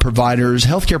lifestyle providers,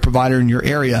 healthcare provider in your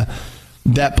area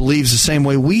that believes the same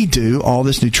way we do, all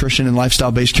this nutrition and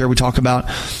lifestyle-based care we talk about,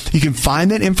 you can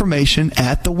find that information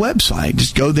at the website.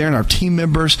 Just go there, and our team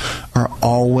members are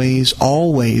always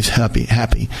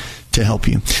happy to help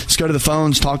you. Let's go to the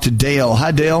phones, talk to Dale.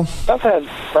 Hi, Dale. I've had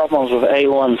problems with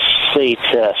A1C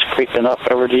test creeping up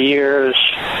over the years.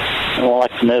 I'd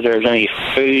like to know if there's any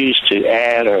foods to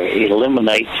add or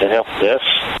eliminate to help this.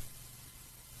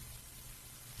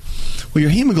 Well,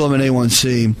 your hemoglobin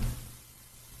A1C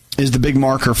is the big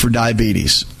marker for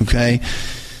diabetes, okay?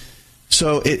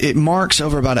 So it marks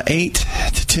over about an 8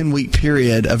 to 10 week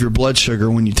period of your blood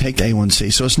sugar when you take the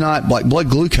A1C. So it's not like blood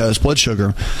glucose, blood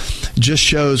sugar, just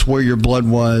shows where your blood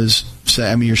was,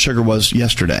 your sugar was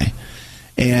yesterday.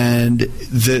 And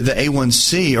the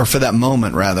A1C, or for that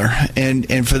moment rather,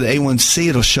 and for the A1C,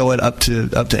 it'll show it up to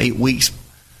 8 weeks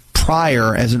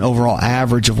prior as an overall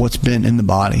average of what's been in the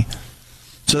body.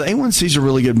 So the A1C is a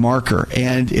really good marker,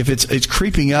 and if it's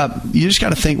creeping up, you just got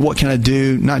to think, what can I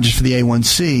do, not just for the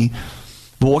A1C,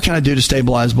 but what can I do to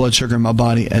stabilize blood sugar in my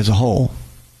body as a whole?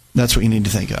 That's what you need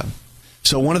to think of.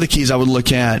 So one of the keys I would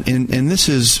look at, and this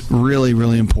is really,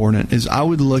 really important, is I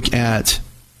would look at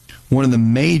one of the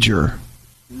major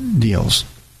deals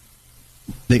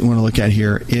that you want to look at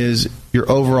here is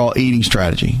your overall eating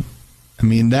strategy. I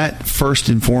mean, that first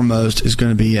and foremost is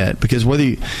going to be it, because whether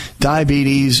you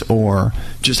diabetes or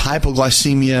just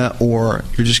hypoglycemia or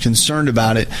you're just concerned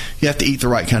about it, you have to eat the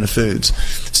right kind of foods.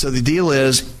 So the deal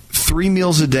is 3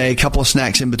 meals a day, a couple of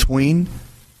snacks in between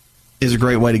is a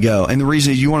great way to go. And the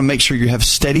reason is you want to make sure you have a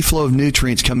steady flow of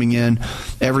nutrients coming in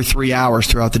every 3 hours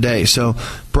throughout the day. So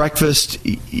breakfast,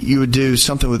 you would do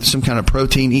something with some kind of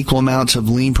protein, equal amounts of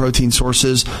lean protein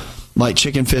sources like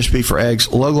chicken, fish, beef, or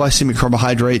eggs, low glycemic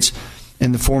carbohydrates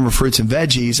in the form of fruits and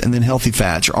veggies, and then healthy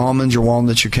fats, your almonds, your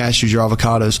walnuts, your cashews, your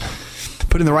avocados.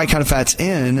 Putting the right kind of fats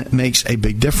in makes a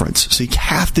big difference. So you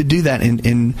have to do that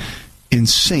in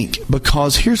sync,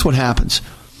 because here's what happens.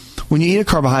 when you eat a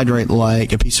carbohydrate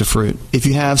like a piece of fruit, if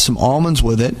you have some almonds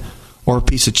with it or a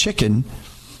piece of chicken,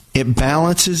 it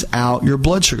balances out your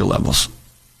blood sugar levels.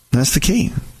 That's the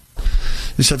key.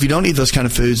 And so if you don't eat those kind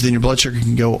of foods, then your blood sugar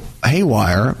can go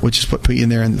haywire, which is what put you in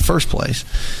there in the first place.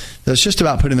 So it's just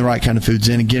about putting the right kind of foods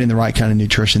in and getting the right kind of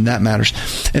nutrition. That matters.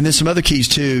 And then some other keys,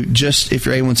 too, just if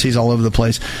your A1C is all over the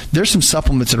place, there's some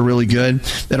supplements that are really good.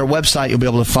 At our website, you'll be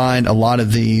able to find a lot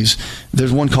of these.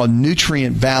 There's one called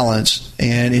Nutrient Balance,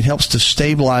 and it helps to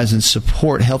stabilize and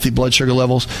support healthy blood sugar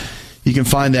levels. You can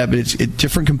find that, but it's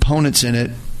different components in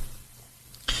it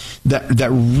that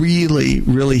really,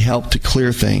 really help to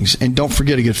clear things. And don't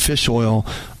forget a good fish oil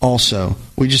also.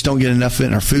 We just don't get enough of it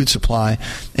in our food supply.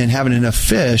 And having enough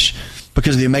fish,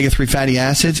 because of the omega-3 fatty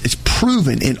acids, it's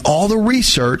proven in all the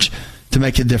research to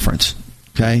make a difference.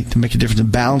 Okay? To make a difference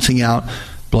in balancing out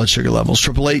blood sugar levels.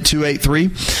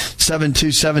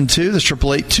 888-283-7272. That's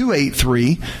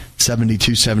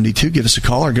 888-283-7272. Give us a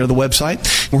call or go to the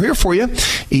website. We're here for you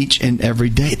each and every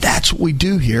day. That's what we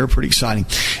do here. Pretty exciting.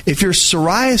 If you're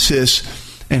psoriasis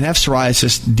and have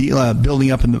psoriasis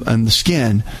building up in the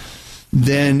skin,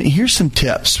 then here's some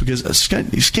tips, because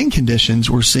skin conditions,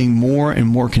 we're seeing more and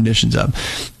more conditions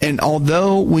of. And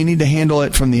although we need to handle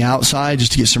it from the outside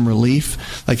just to get some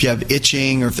relief, like if you have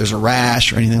itching or if there's a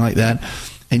rash or anything like that,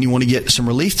 and you want to get some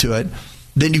relief to it,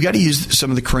 then you've got to use some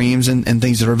of the creams and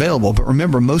things that are available. But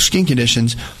remember, most skin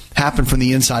conditions happen from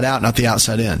the inside out, not the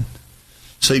outside in.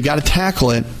 So you've got to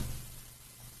tackle it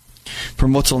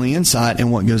from what's on the inside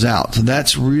and what goes out. So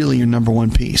that's really your number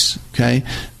one piece, okay?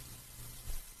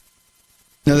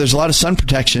 Now, there's a lot of sun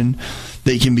protection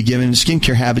that you can be given in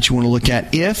skincare habits you want to look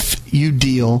at if you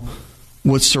deal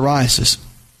with psoriasis.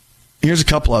 Here's a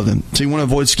couple of them. So you want to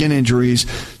avoid skin injuries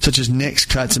such as nicks,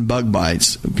 cuts, and bug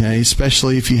bites, okay,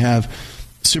 especially if you have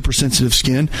super sensitive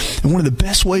skin. And one of the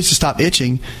best ways to stop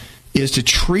itching is to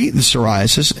treat the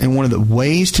psoriasis, and one of the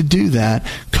ways to do that,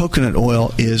 coconut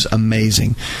oil is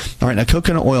amazing. All right, now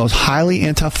coconut oil is highly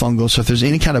antifungal, so if there's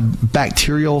any kind of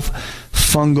bacterial,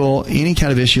 fungal, any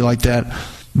kind of issue like that,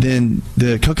 then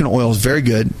the coconut oil is very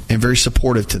good and very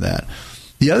supportive to that.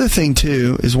 The other thing,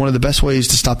 too, is one of the best ways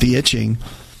to stop the itching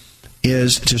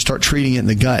is to start treating it in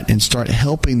the gut and start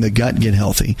helping the gut get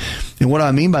healthy. And what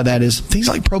I mean by that is things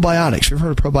like probiotics. You've ever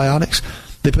heard of probiotics?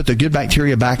 They put the good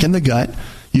bacteria back in the gut.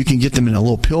 You can get them in a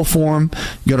little pill form.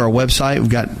 Go to our website. We've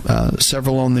got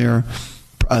several on there.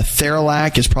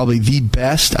 Theralac is probably the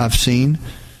best I've seen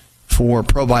for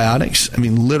probiotics. I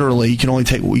mean, literally, you can only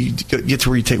get to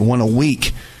where you take one a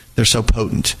week. They're so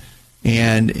potent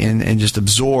and just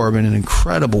absorb in an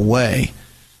incredible way.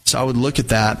 So I would look at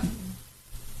that.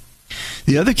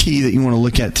 The other key that you want to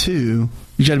look at, too,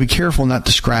 you got to be careful not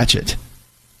to scratch it.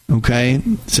 Okay?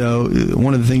 So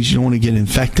one of the things, you don't want to get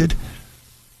infected.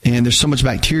 And there's so much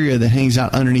bacteria that hangs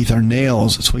out underneath our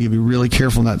nails. So you got to be really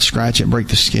careful not to scratch it and break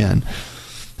the skin.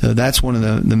 So that's one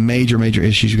of the major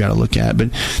issues you got to look at.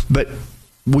 But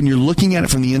when you're looking at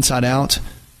it from the inside out,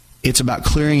 it's about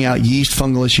clearing out yeast,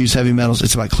 fungal issues, heavy metals.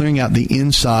 It's about clearing out the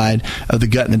inside of the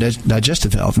gut and the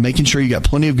digestive health, making sure you got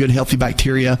plenty of good, healthy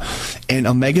bacteria. And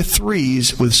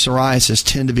omega-3s with psoriasis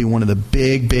tend to be one of the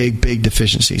big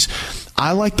deficiencies.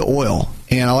 I like the oil,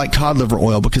 and I like cod liver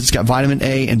oil because it's got vitamin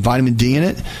A and vitamin D in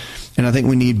it, and I think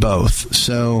we need both.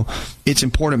 So it's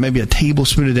important, maybe a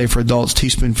tablespoon a day for adults,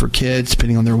 teaspoon for kids,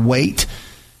 depending on their weight.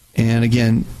 And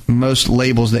again, most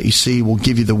labels that you see will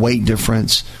give you the weight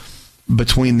difference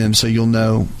between them, so you'll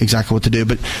know exactly what to do.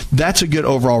 But that's a good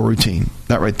overall routine,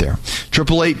 that right there.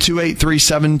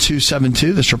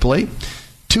 888-283-7272. That's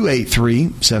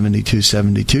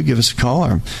 888-283-7272. Give us a call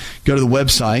or go to the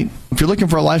website. If you're looking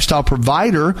for a lifestyle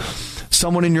provider,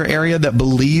 someone in your area that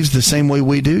believes the same way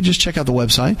we do, just check out the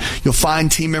website. You'll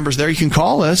find team members there. You can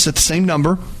call us at the same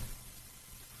number.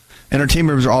 And our team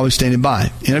members are always standing by.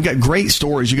 And I've got great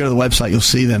stories. You go to the website, you'll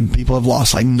see them. People have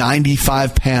lost like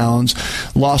 95 pounds,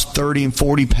 lost 30 and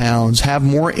 40 pounds, have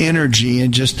more energy,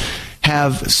 and just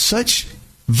have such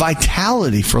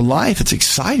vitality for life. It's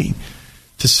exciting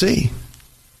to see.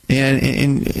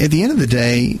 And at the end of the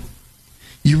day,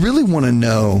 you really want to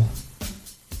know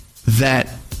that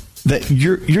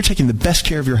you're taking the best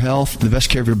care of your health, the best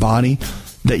care of your body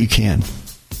that you can.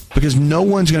 Because no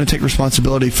one's going to take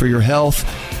responsibility for your health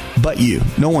but you.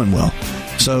 No one will.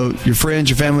 So your friends,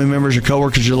 your family members, your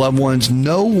coworkers, your loved ones,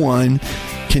 no one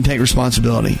can take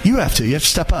responsibility. You have to. You have to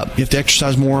step up. You have to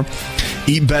exercise more,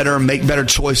 eat better, make better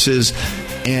choices,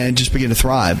 and just begin to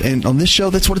thrive. And on this show,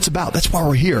 that's what it's about. That's why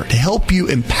we're here, to help you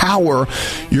empower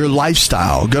your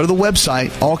lifestyle. Go to the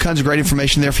website. All kinds of great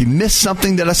information there. If you missed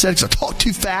something that I said because I talked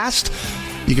too fast,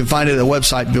 you can find it at the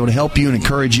website to be able to help you and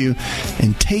encourage you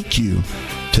and take you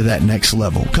to that next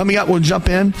level. Coming up, we'll jump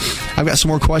in. I've got some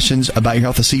more questions about your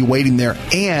health. I see you waiting there,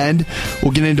 and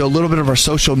we'll get into a little bit of our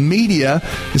social media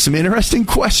and some interesting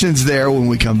questions there when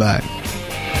we come back.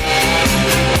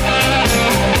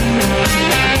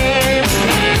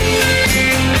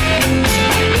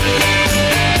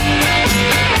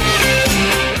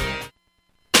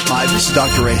 Hi, this is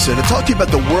Dr. Asa to talk to you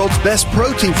about the world's best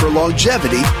protein for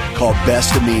longevity called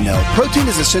Best Amino. Protein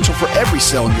is essential for every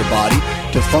cell in your body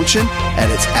to function at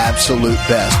its absolute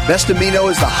best. Best Amino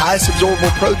is the highest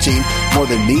absorbable protein, more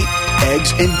than meat,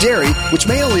 eggs, and dairy, which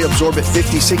may only absorb at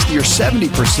 50, 60, or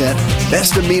 70%.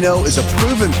 Best Amino is a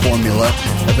proven formula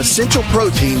of essential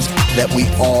proteins that we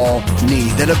all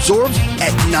need that absorbs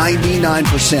at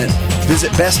 99%.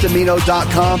 Visit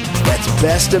bestamino.com. That's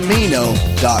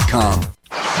bestamino.com.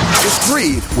 Just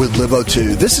breathe with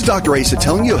LiveO2. This is Dr. Asa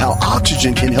telling you how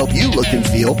oxygen can help you look and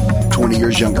feel 20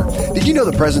 years younger. Did you know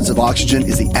the presence of oxygen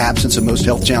is the absence of most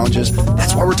health challenges?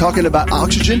 That's why we're talking about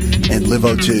oxygen and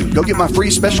LiveO2. Go get my free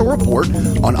special report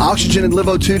on oxygen and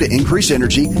LiveO2 to increase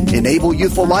energy, enable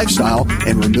youthful lifestyle,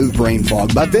 and remove brain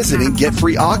fog by visiting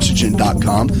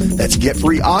getfreeoxygen.com. That's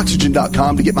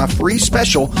getfreeoxygen.com to get my free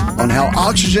special on how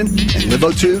oxygen and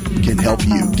LiveO2 can help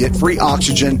you.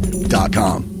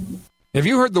 Getfreeoxygen.com. Have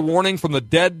you heard the warning from the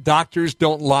Dead Doctors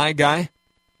Don't Lie guy?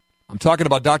 I'm talking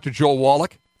about Dr. Joel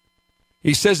Wallach.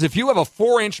 He says if you have a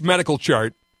 4-inch medical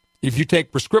chart, if you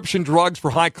take prescription drugs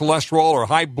for high cholesterol or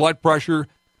high blood pressure,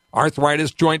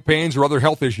 arthritis, joint pains, or other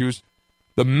health issues,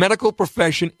 the medical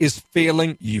profession is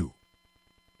failing you.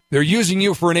 They're using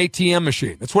you for an ATM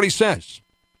machine. That's what he says.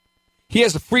 He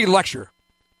has a free lecture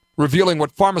revealing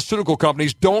what pharmaceutical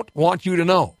companies don't want you to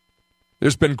know.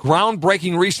 There's been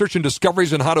groundbreaking research and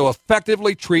discoveries on how to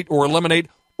effectively treat or eliminate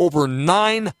over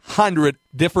 900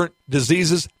 different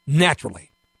diseases naturally.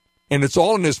 And it's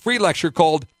all in his free lecture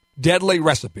called Deadly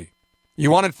Recipe. You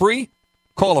want it free?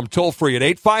 Call him toll free at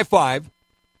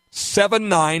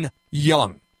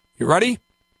 855-79-YOUNG. You ready?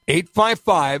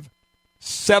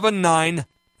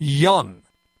 855-79-YOUNG.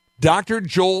 Dr.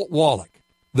 Joel Wallach,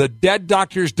 the Dead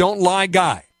Doctors Don't Lie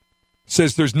guy,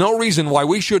 says there's no reason why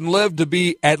we shouldn't live to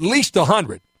be at least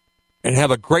 100 and have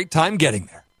a great time getting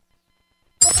there.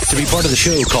 To be part of the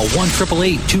show, call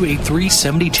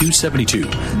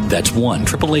 1-888-283-7272. That's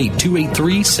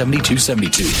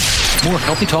 1-888-283-7272. More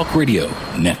Healthy Talk Radio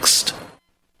next.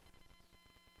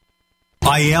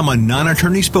 I am a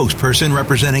non-attorney spokesperson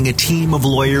representing a team of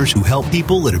lawyers who help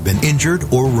people that have been injured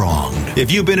or wronged.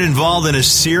 If you've been involved in a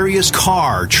serious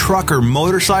car, truck, or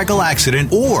motorcycle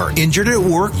accident or injured at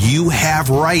work, you have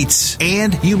rights,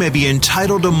 and you may be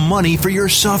entitled to money for your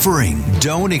suffering.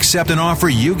 Don't accept an offer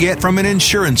you get from an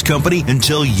insurance company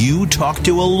until you talk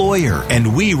to a lawyer,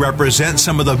 and we represent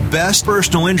some of the best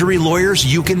personal injury lawyers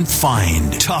you can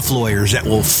find. Tough lawyers that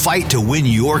will fight to win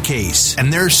your case,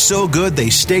 and they're so good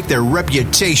they stake their reputation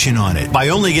on it by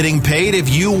only getting paid if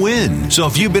you win. So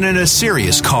if you've been in a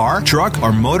serious car, truck,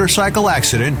 or motorcycle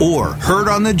accident or hurt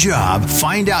on the job,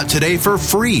 find out today for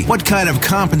free what kind of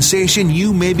compensation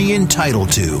you may be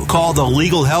entitled to. Call the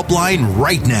legal helpline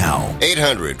right now.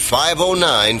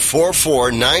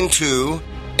 800-509-4492.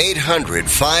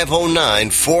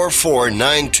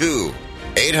 800-509-4492.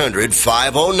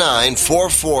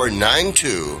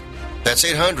 800-509-4492. That's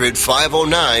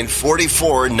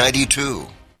 800-509-4492.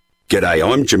 G'day,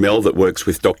 I'm Jamel that works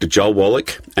with Dr. Joel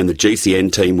Wallach and the GCN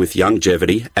team with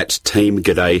Longevity at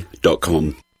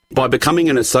teamg'day.com. By becoming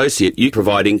an associate, you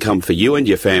provide income for you and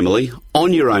your family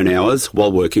on your own hours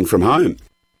while working from home.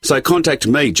 So contact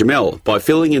me, Jamel, by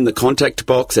filling in the contact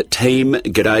box at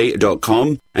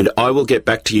teamg'day.com, and I will get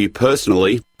back to you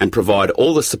personally and provide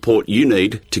all the support you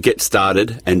need to get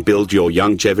started and build your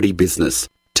longevity business.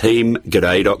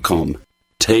 teamg'day.com.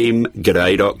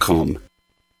 teamg'day.com.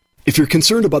 If you're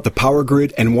concerned about the power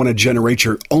grid and want to generate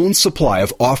your own supply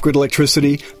of off-grid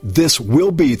electricity, this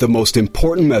will be the most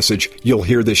important message you'll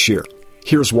hear this year.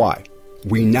 Here's why.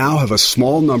 We now have a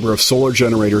small number of solar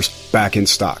generators back in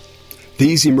stock.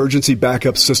 These emergency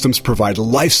backup systems provide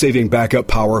life-saving backup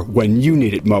power when you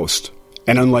need it most.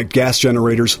 And unlike gas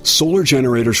generators, solar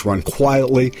generators run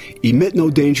quietly, emit no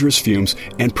dangerous fumes,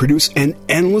 and produce an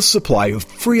endless supply of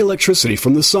free electricity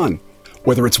from the sun.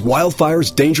 Whether it's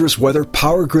wildfires, dangerous weather,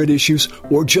 power grid issues,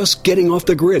 or just getting off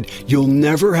the grid, you'll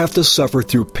never have to suffer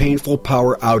through painful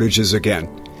power outages again.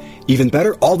 Even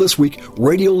better, all this week,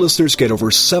 radio listeners get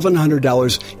over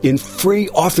 $700 in free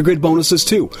off-the-grid bonuses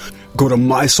too. Go to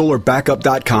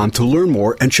mysolarbackup.com to learn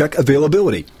more and check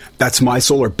availability. That's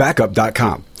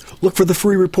mysolarbackup.com. Look for the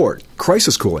free report,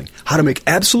 Crisis Cooling, how to make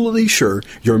absolutely sure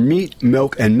your meat,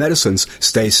 milk, and medicines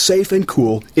stay safe and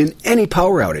cool in any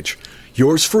power outage.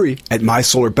 Yours free at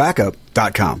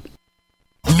mysolarbackup.com.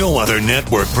 No other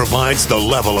network provides the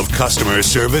level of customer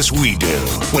service we do.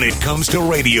 When it comes to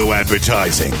radio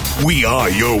advertising, we are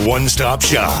your one-stop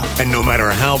shop. And no matter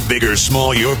how big or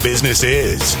small your business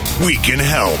is, we can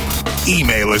help.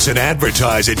 Email us at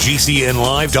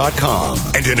advertise@gcnlive.com,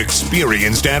 and an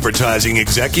experienced advertising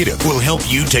executive will help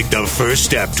you take the first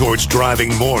step towards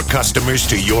driving more customers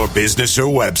to your business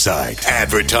or website.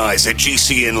 Advertise at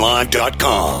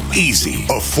gcnlive.com. Easy,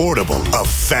 affordable,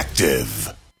 effective.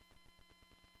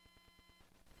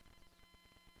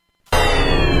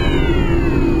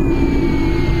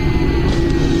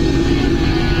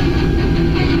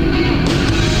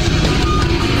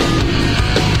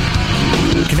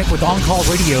 Connect with On-Call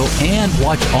Radio and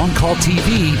watch On-Call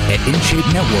TV at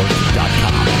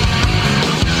InShapeNetwork.com.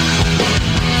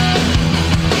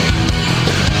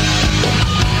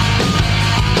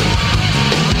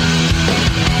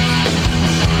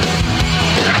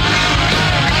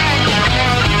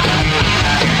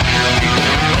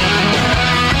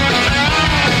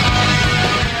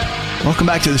 Welcome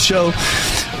back to the show.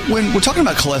 When we're talking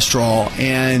about cholesterol,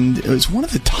 and it's one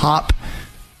of the top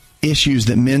issues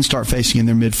that men start facing in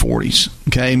their mid-40s.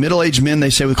 Okay, middle-aged men,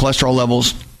 they say, with cholesterol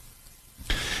levels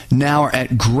now are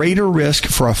at greater risk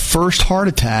for a first heart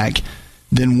attack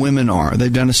than women are.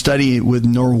 They've done a study with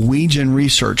Norwegian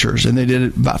researchers, and they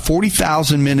did about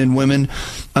 40,000 men and women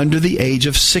under the age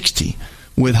of 60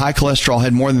 with high cholesterol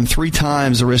had more than 3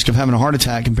 times the risk of having a heart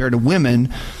attack compared to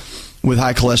women with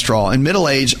high cholesterol. In middle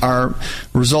age, our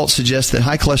results suggest that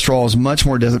high cholesterol is much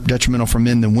more detrimental for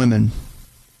men than women.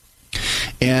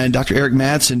 And Dr. Eric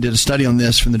Madsen did a study on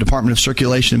this from the Department of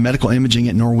Circulation and Medical Imaging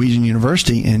at Norwegian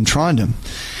University in Trondheim.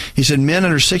 He said men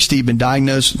under 60 have been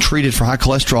diagnosed and treated for high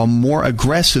cholesterol more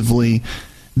aggressively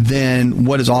than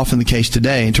what is often the case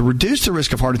today. And to reduce the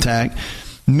risk of heart attack,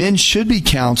 men should be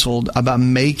counseled about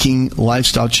making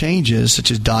lifestyle changes such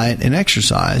as diet and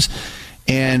exercise,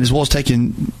 and as well as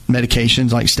taking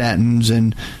medications like statins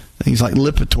and things like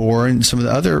Lipitor and some of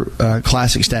the other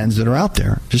classic statins that are out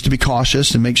there, just to be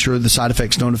cautious and make sure the side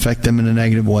effects don't affect them in a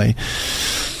negative way.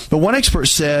 But one expert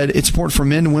said it's important for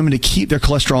men and women to keep their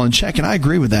cholesterol in check, and I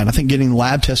agree with that. I think getting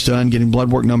lab tests done, getting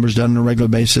blood work numbers done on a regular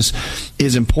basis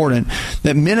is important.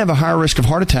 That men have a higher risk of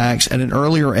heart attacks at an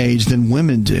earlier age than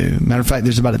women do. Matter of fact,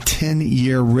 there's about a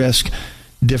 10-year risk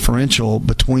differential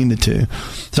between the two.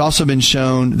 It's also been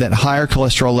shown that higher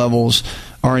cholesterol levels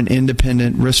are an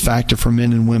independent risk factor for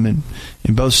men and women,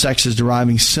 in both sexes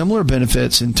deriving similar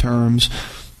benefits in terms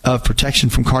of protection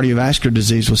from cardiovascular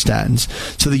disease with statins.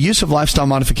 So the use of lifestyle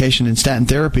modification and statin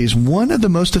therapy is one of the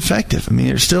most effective. I mean,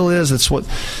 it still is. That's what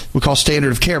we call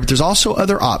standard of care. But there's also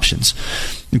other options.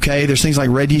 Okay, there's things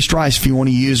like red yeast rice if you want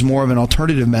to use more of an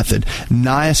alternative method.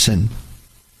 Niacin,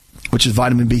 which is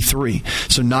vitamin B3.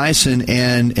 So niacin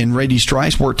and red yeast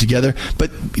rice work together.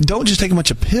 But don't just take a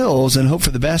bunch of pills and hope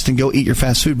for the best and go eat your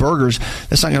fast food burgers.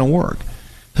 That's not going to work.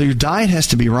 So your diet has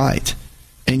to be right.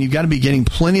 And you've got to be getting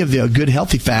plenty of the good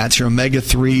healthy fats, your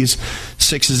omega-3s,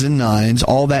 6s, and 9s.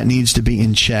 All that needs to be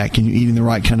in check, and you're eating the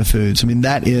right kind of foods. I mean,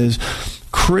 that is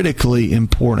critically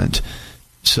important.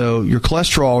 So your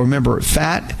cholesterol, remember,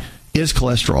 fat is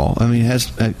cholesterol. I mean, it has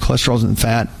cholesterol in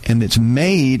fat, and it's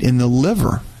made in the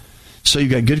liver. So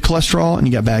you've got good cholesterol and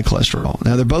you got bad cholesterol.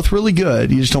 Now, they're both really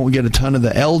good. You just don't get a ton of the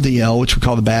LDL, which we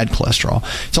call the bad cholesterol.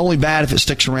 It's only bad if it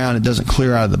sticks around and doesn't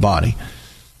clear out of the body.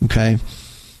 Okay?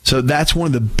 So that's one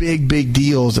of the big, big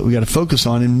deals that we got to focus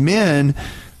on. And men,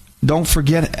 don't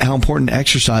forget how important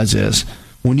exercise is.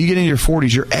 When you get into your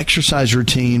 40s, your exercise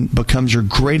routine becomes your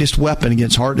greatest weapon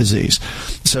against heart disease.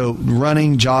 So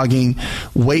running, jogging,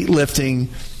 weightlifting,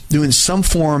 doing some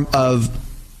form of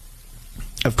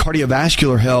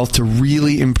cardiovascular health to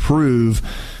really improve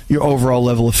your overall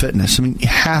level of fitness. I mean, you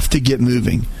have to get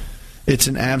moving. It's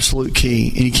an absolute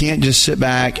key. And you can't just sit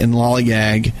back and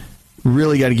lollygag.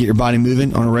 Really got to get your body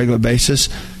moving on a regular basis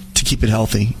to keep it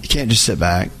healthy. You can't just sit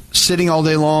back. Sitting all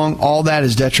day long, all that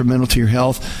is detrimental to your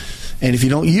health. And if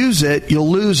you don't use it, you'll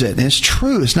lose it. And it's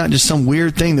true. It's not just some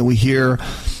weird thing that we hear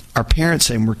our parents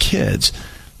say when we're kids.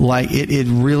 Like, it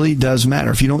really does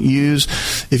matter. If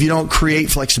you don't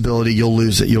create flexibility, you'll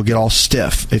lose it. You'll get all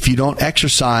stiff. If you don't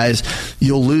exercise,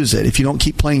 you'll lose it. If you don't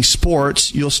keep playing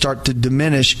sports, you'll start to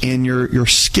diminish in your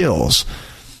skills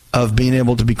of being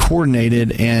able to be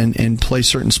coordinated and play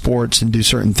certain sports and do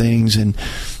certain things and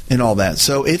all that.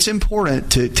 So it's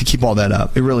important to keep all that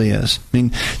up. It really is. I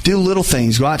mean, do little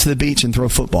things. Go out to the beach and throw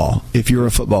football if you're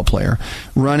a football player.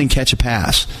 Run and catch a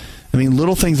pass. I mean,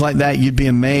 little things like that, you'd be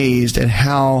amazed at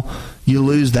how you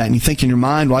lose that. And you think in your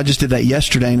mind, well, I just did that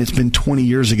yesterday and it's been 20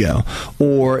 years ago.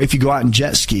 Or if you go out and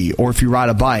jet ski or if you ride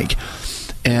a bike,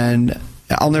 And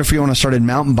I'll never forget when I started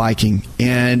mountain biking,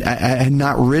 and I had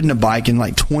not ridden a bike in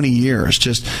like 20 years,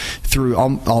 just through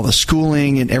all the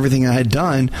schooling and everything I had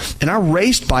done. And I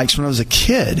raced bikes when I was a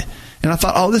kid. And I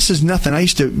thought, oh, this is nothing. I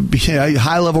used to be a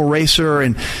high-level racer,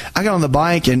 and I got on the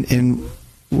bike and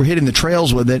we're hitting the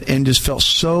trails with it and just felt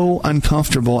so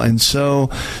uncomfortable and so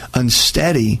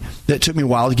unsteady that it took me a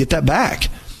while to get that back.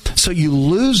 So you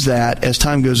lose that as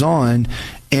time goes on,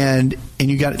 and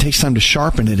it takes time to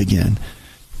sharpen it again.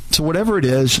 So whatever it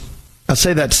is, I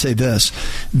say that to say this,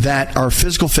 that our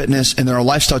physical fitness and there are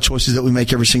lifestyle choices that we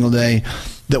make every single day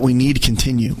that we need to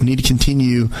continue. We need to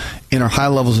continue in our high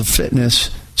levels of fitness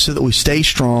so that we stay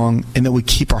strong and that we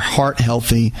keep our heart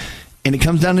healthy. And it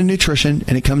comes down to nutrition,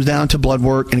 and it comes down to blood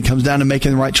work, and it comes down to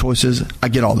making the right choices. I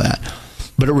get all that.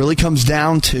 But it really comes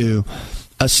down to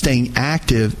us staying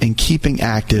active and keeping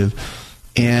active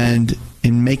and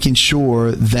making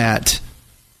sure that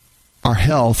our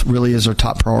health really is our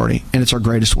top priority, and it's our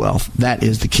greatest wealth. That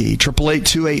is the key.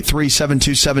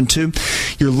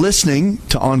 888-283-7272. You're listening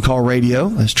to On Call Radio.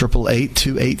 That's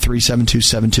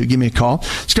 888-283-7272. Give me a call.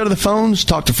 Let's go to the phones.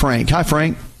 Talk to Frank. Hi,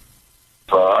 Frank.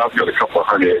 I've got a couple of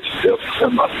herniated discs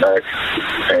in my neck,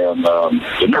 and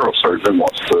the neurosurgeon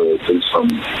wants to do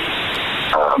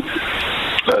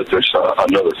there's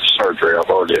another surgery. I've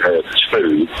already had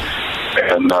two,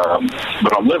 and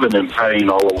but I'm living in pain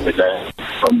all the way down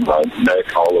from my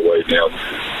neck all the way down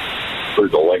through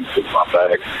the length of my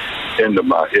back, into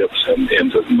my hips, and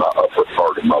into my upper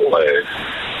part of my leg.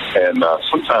 And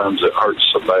sometimes it hurts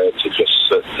so bad to just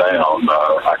sit down.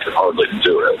 I can hardly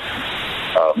do it.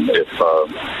 If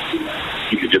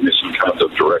you could give me some kind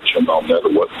of direction on that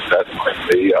or what that might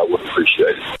be, I would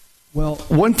appreciate it. Well,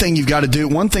 one thing you've got to do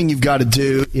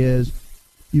is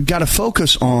you've got to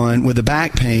focus on, with the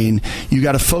back pain, you've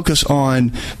got to focus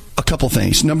on a couple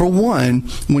things. Number one,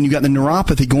 when you've got the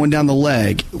neuropathy going down the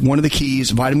leg, one of the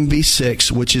keys, vitamin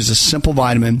B6, which is a simple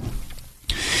vitamin,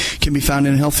 can be found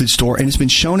in a health food store, and it's been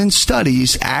shown in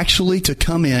studies actually to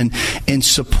come in and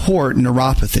support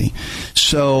neuropathy.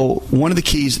 So one of the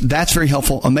keys, that's very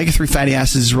helpful. Omega-3 fatty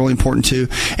acids is really important too.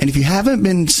 And if you haven't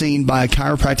been seen by a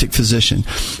chiropractic physician,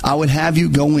 I would have you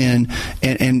go in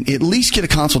and at least get a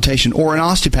consultation, or an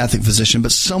osteopathic physician,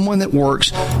 but someone that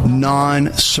works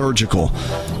non-surgical,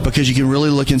 because you can really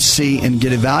look and see and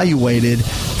get evaluated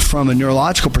from a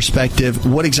neurological perspective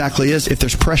what exactly is, if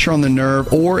there's pressure on the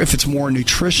nerve or if it's more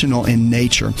nutritional in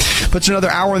nature. But it's another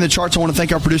hour in the charts. I want to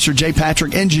thank our producer, Jay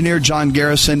Patrick, engineer John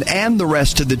Garrison, and the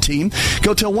rest of the team.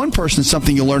 Go tell one person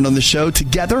something you learned on the show.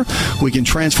 Together, we can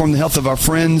transform the health of our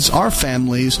friends, our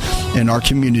families, and our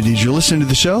communities. You're listening to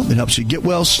the show that helps you get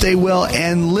well, stay well,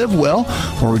 and live well,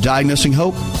 where we're diagnosing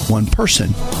hope one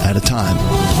person at a time.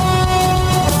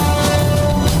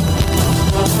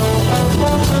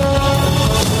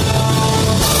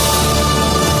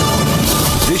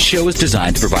 This show is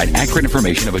designed to provide accurate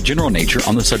information of a general nature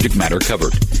on the subject matter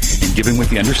covered, and given with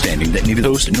the understanding that neither the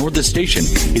host nor the station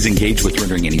is engaged with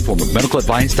rendering any form of medical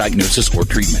advice, diagnosis, or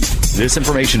treatment. This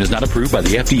information is not approved by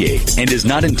the FDA and is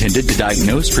not intended to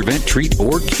diagnose, prevent, treat,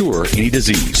 or cure any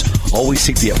disease. Always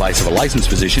seek the advice of a licensed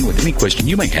physician with any question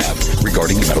you may have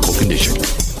regarding a medical condition.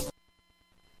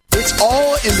 It's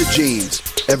all in the genes.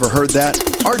 Ever heard that?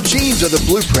 Our genes are the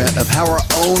blueprint of how our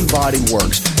own body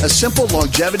works. A simple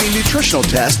longevity nutritional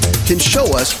test can show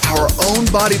us our own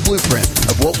body blueprint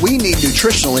of what we need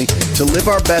nutritionally to live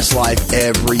our best life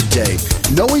every day.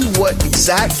 Knowing what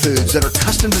exact foods that are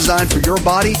custom designed for your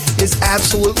body is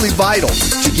absolutely vital.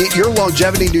 To get your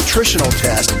longevity nutritional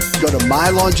test, go to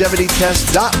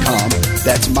mylongevitytest.com.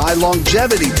 That's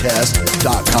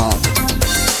mylongevitytest.com.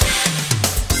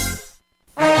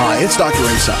 Hi, it's Dr.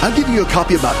 Asa. I'm giving you a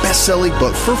copy of my best-selling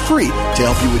book for free to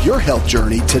help you with your health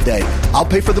journey today. I'll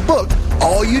pay for the book.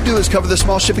 All you do is cover the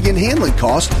small shipping and handling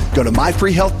costs. Go to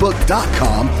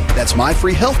myfreehealthbook.com. That's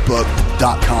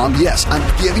myfreehealthbook.com. Yes, I'm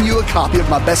giving you a copy of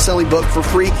my best-selling book for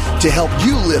free to help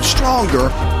you live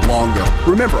stronger, longer.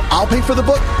 Remember, I'll pay for the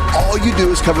book. All you do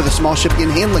is cover the small shipping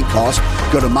and handling costs.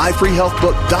 Go to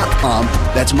myfreehealthbook.com.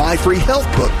 That's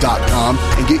myfreehealthbook.com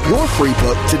and get your free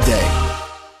book today.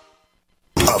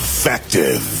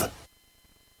 Effective.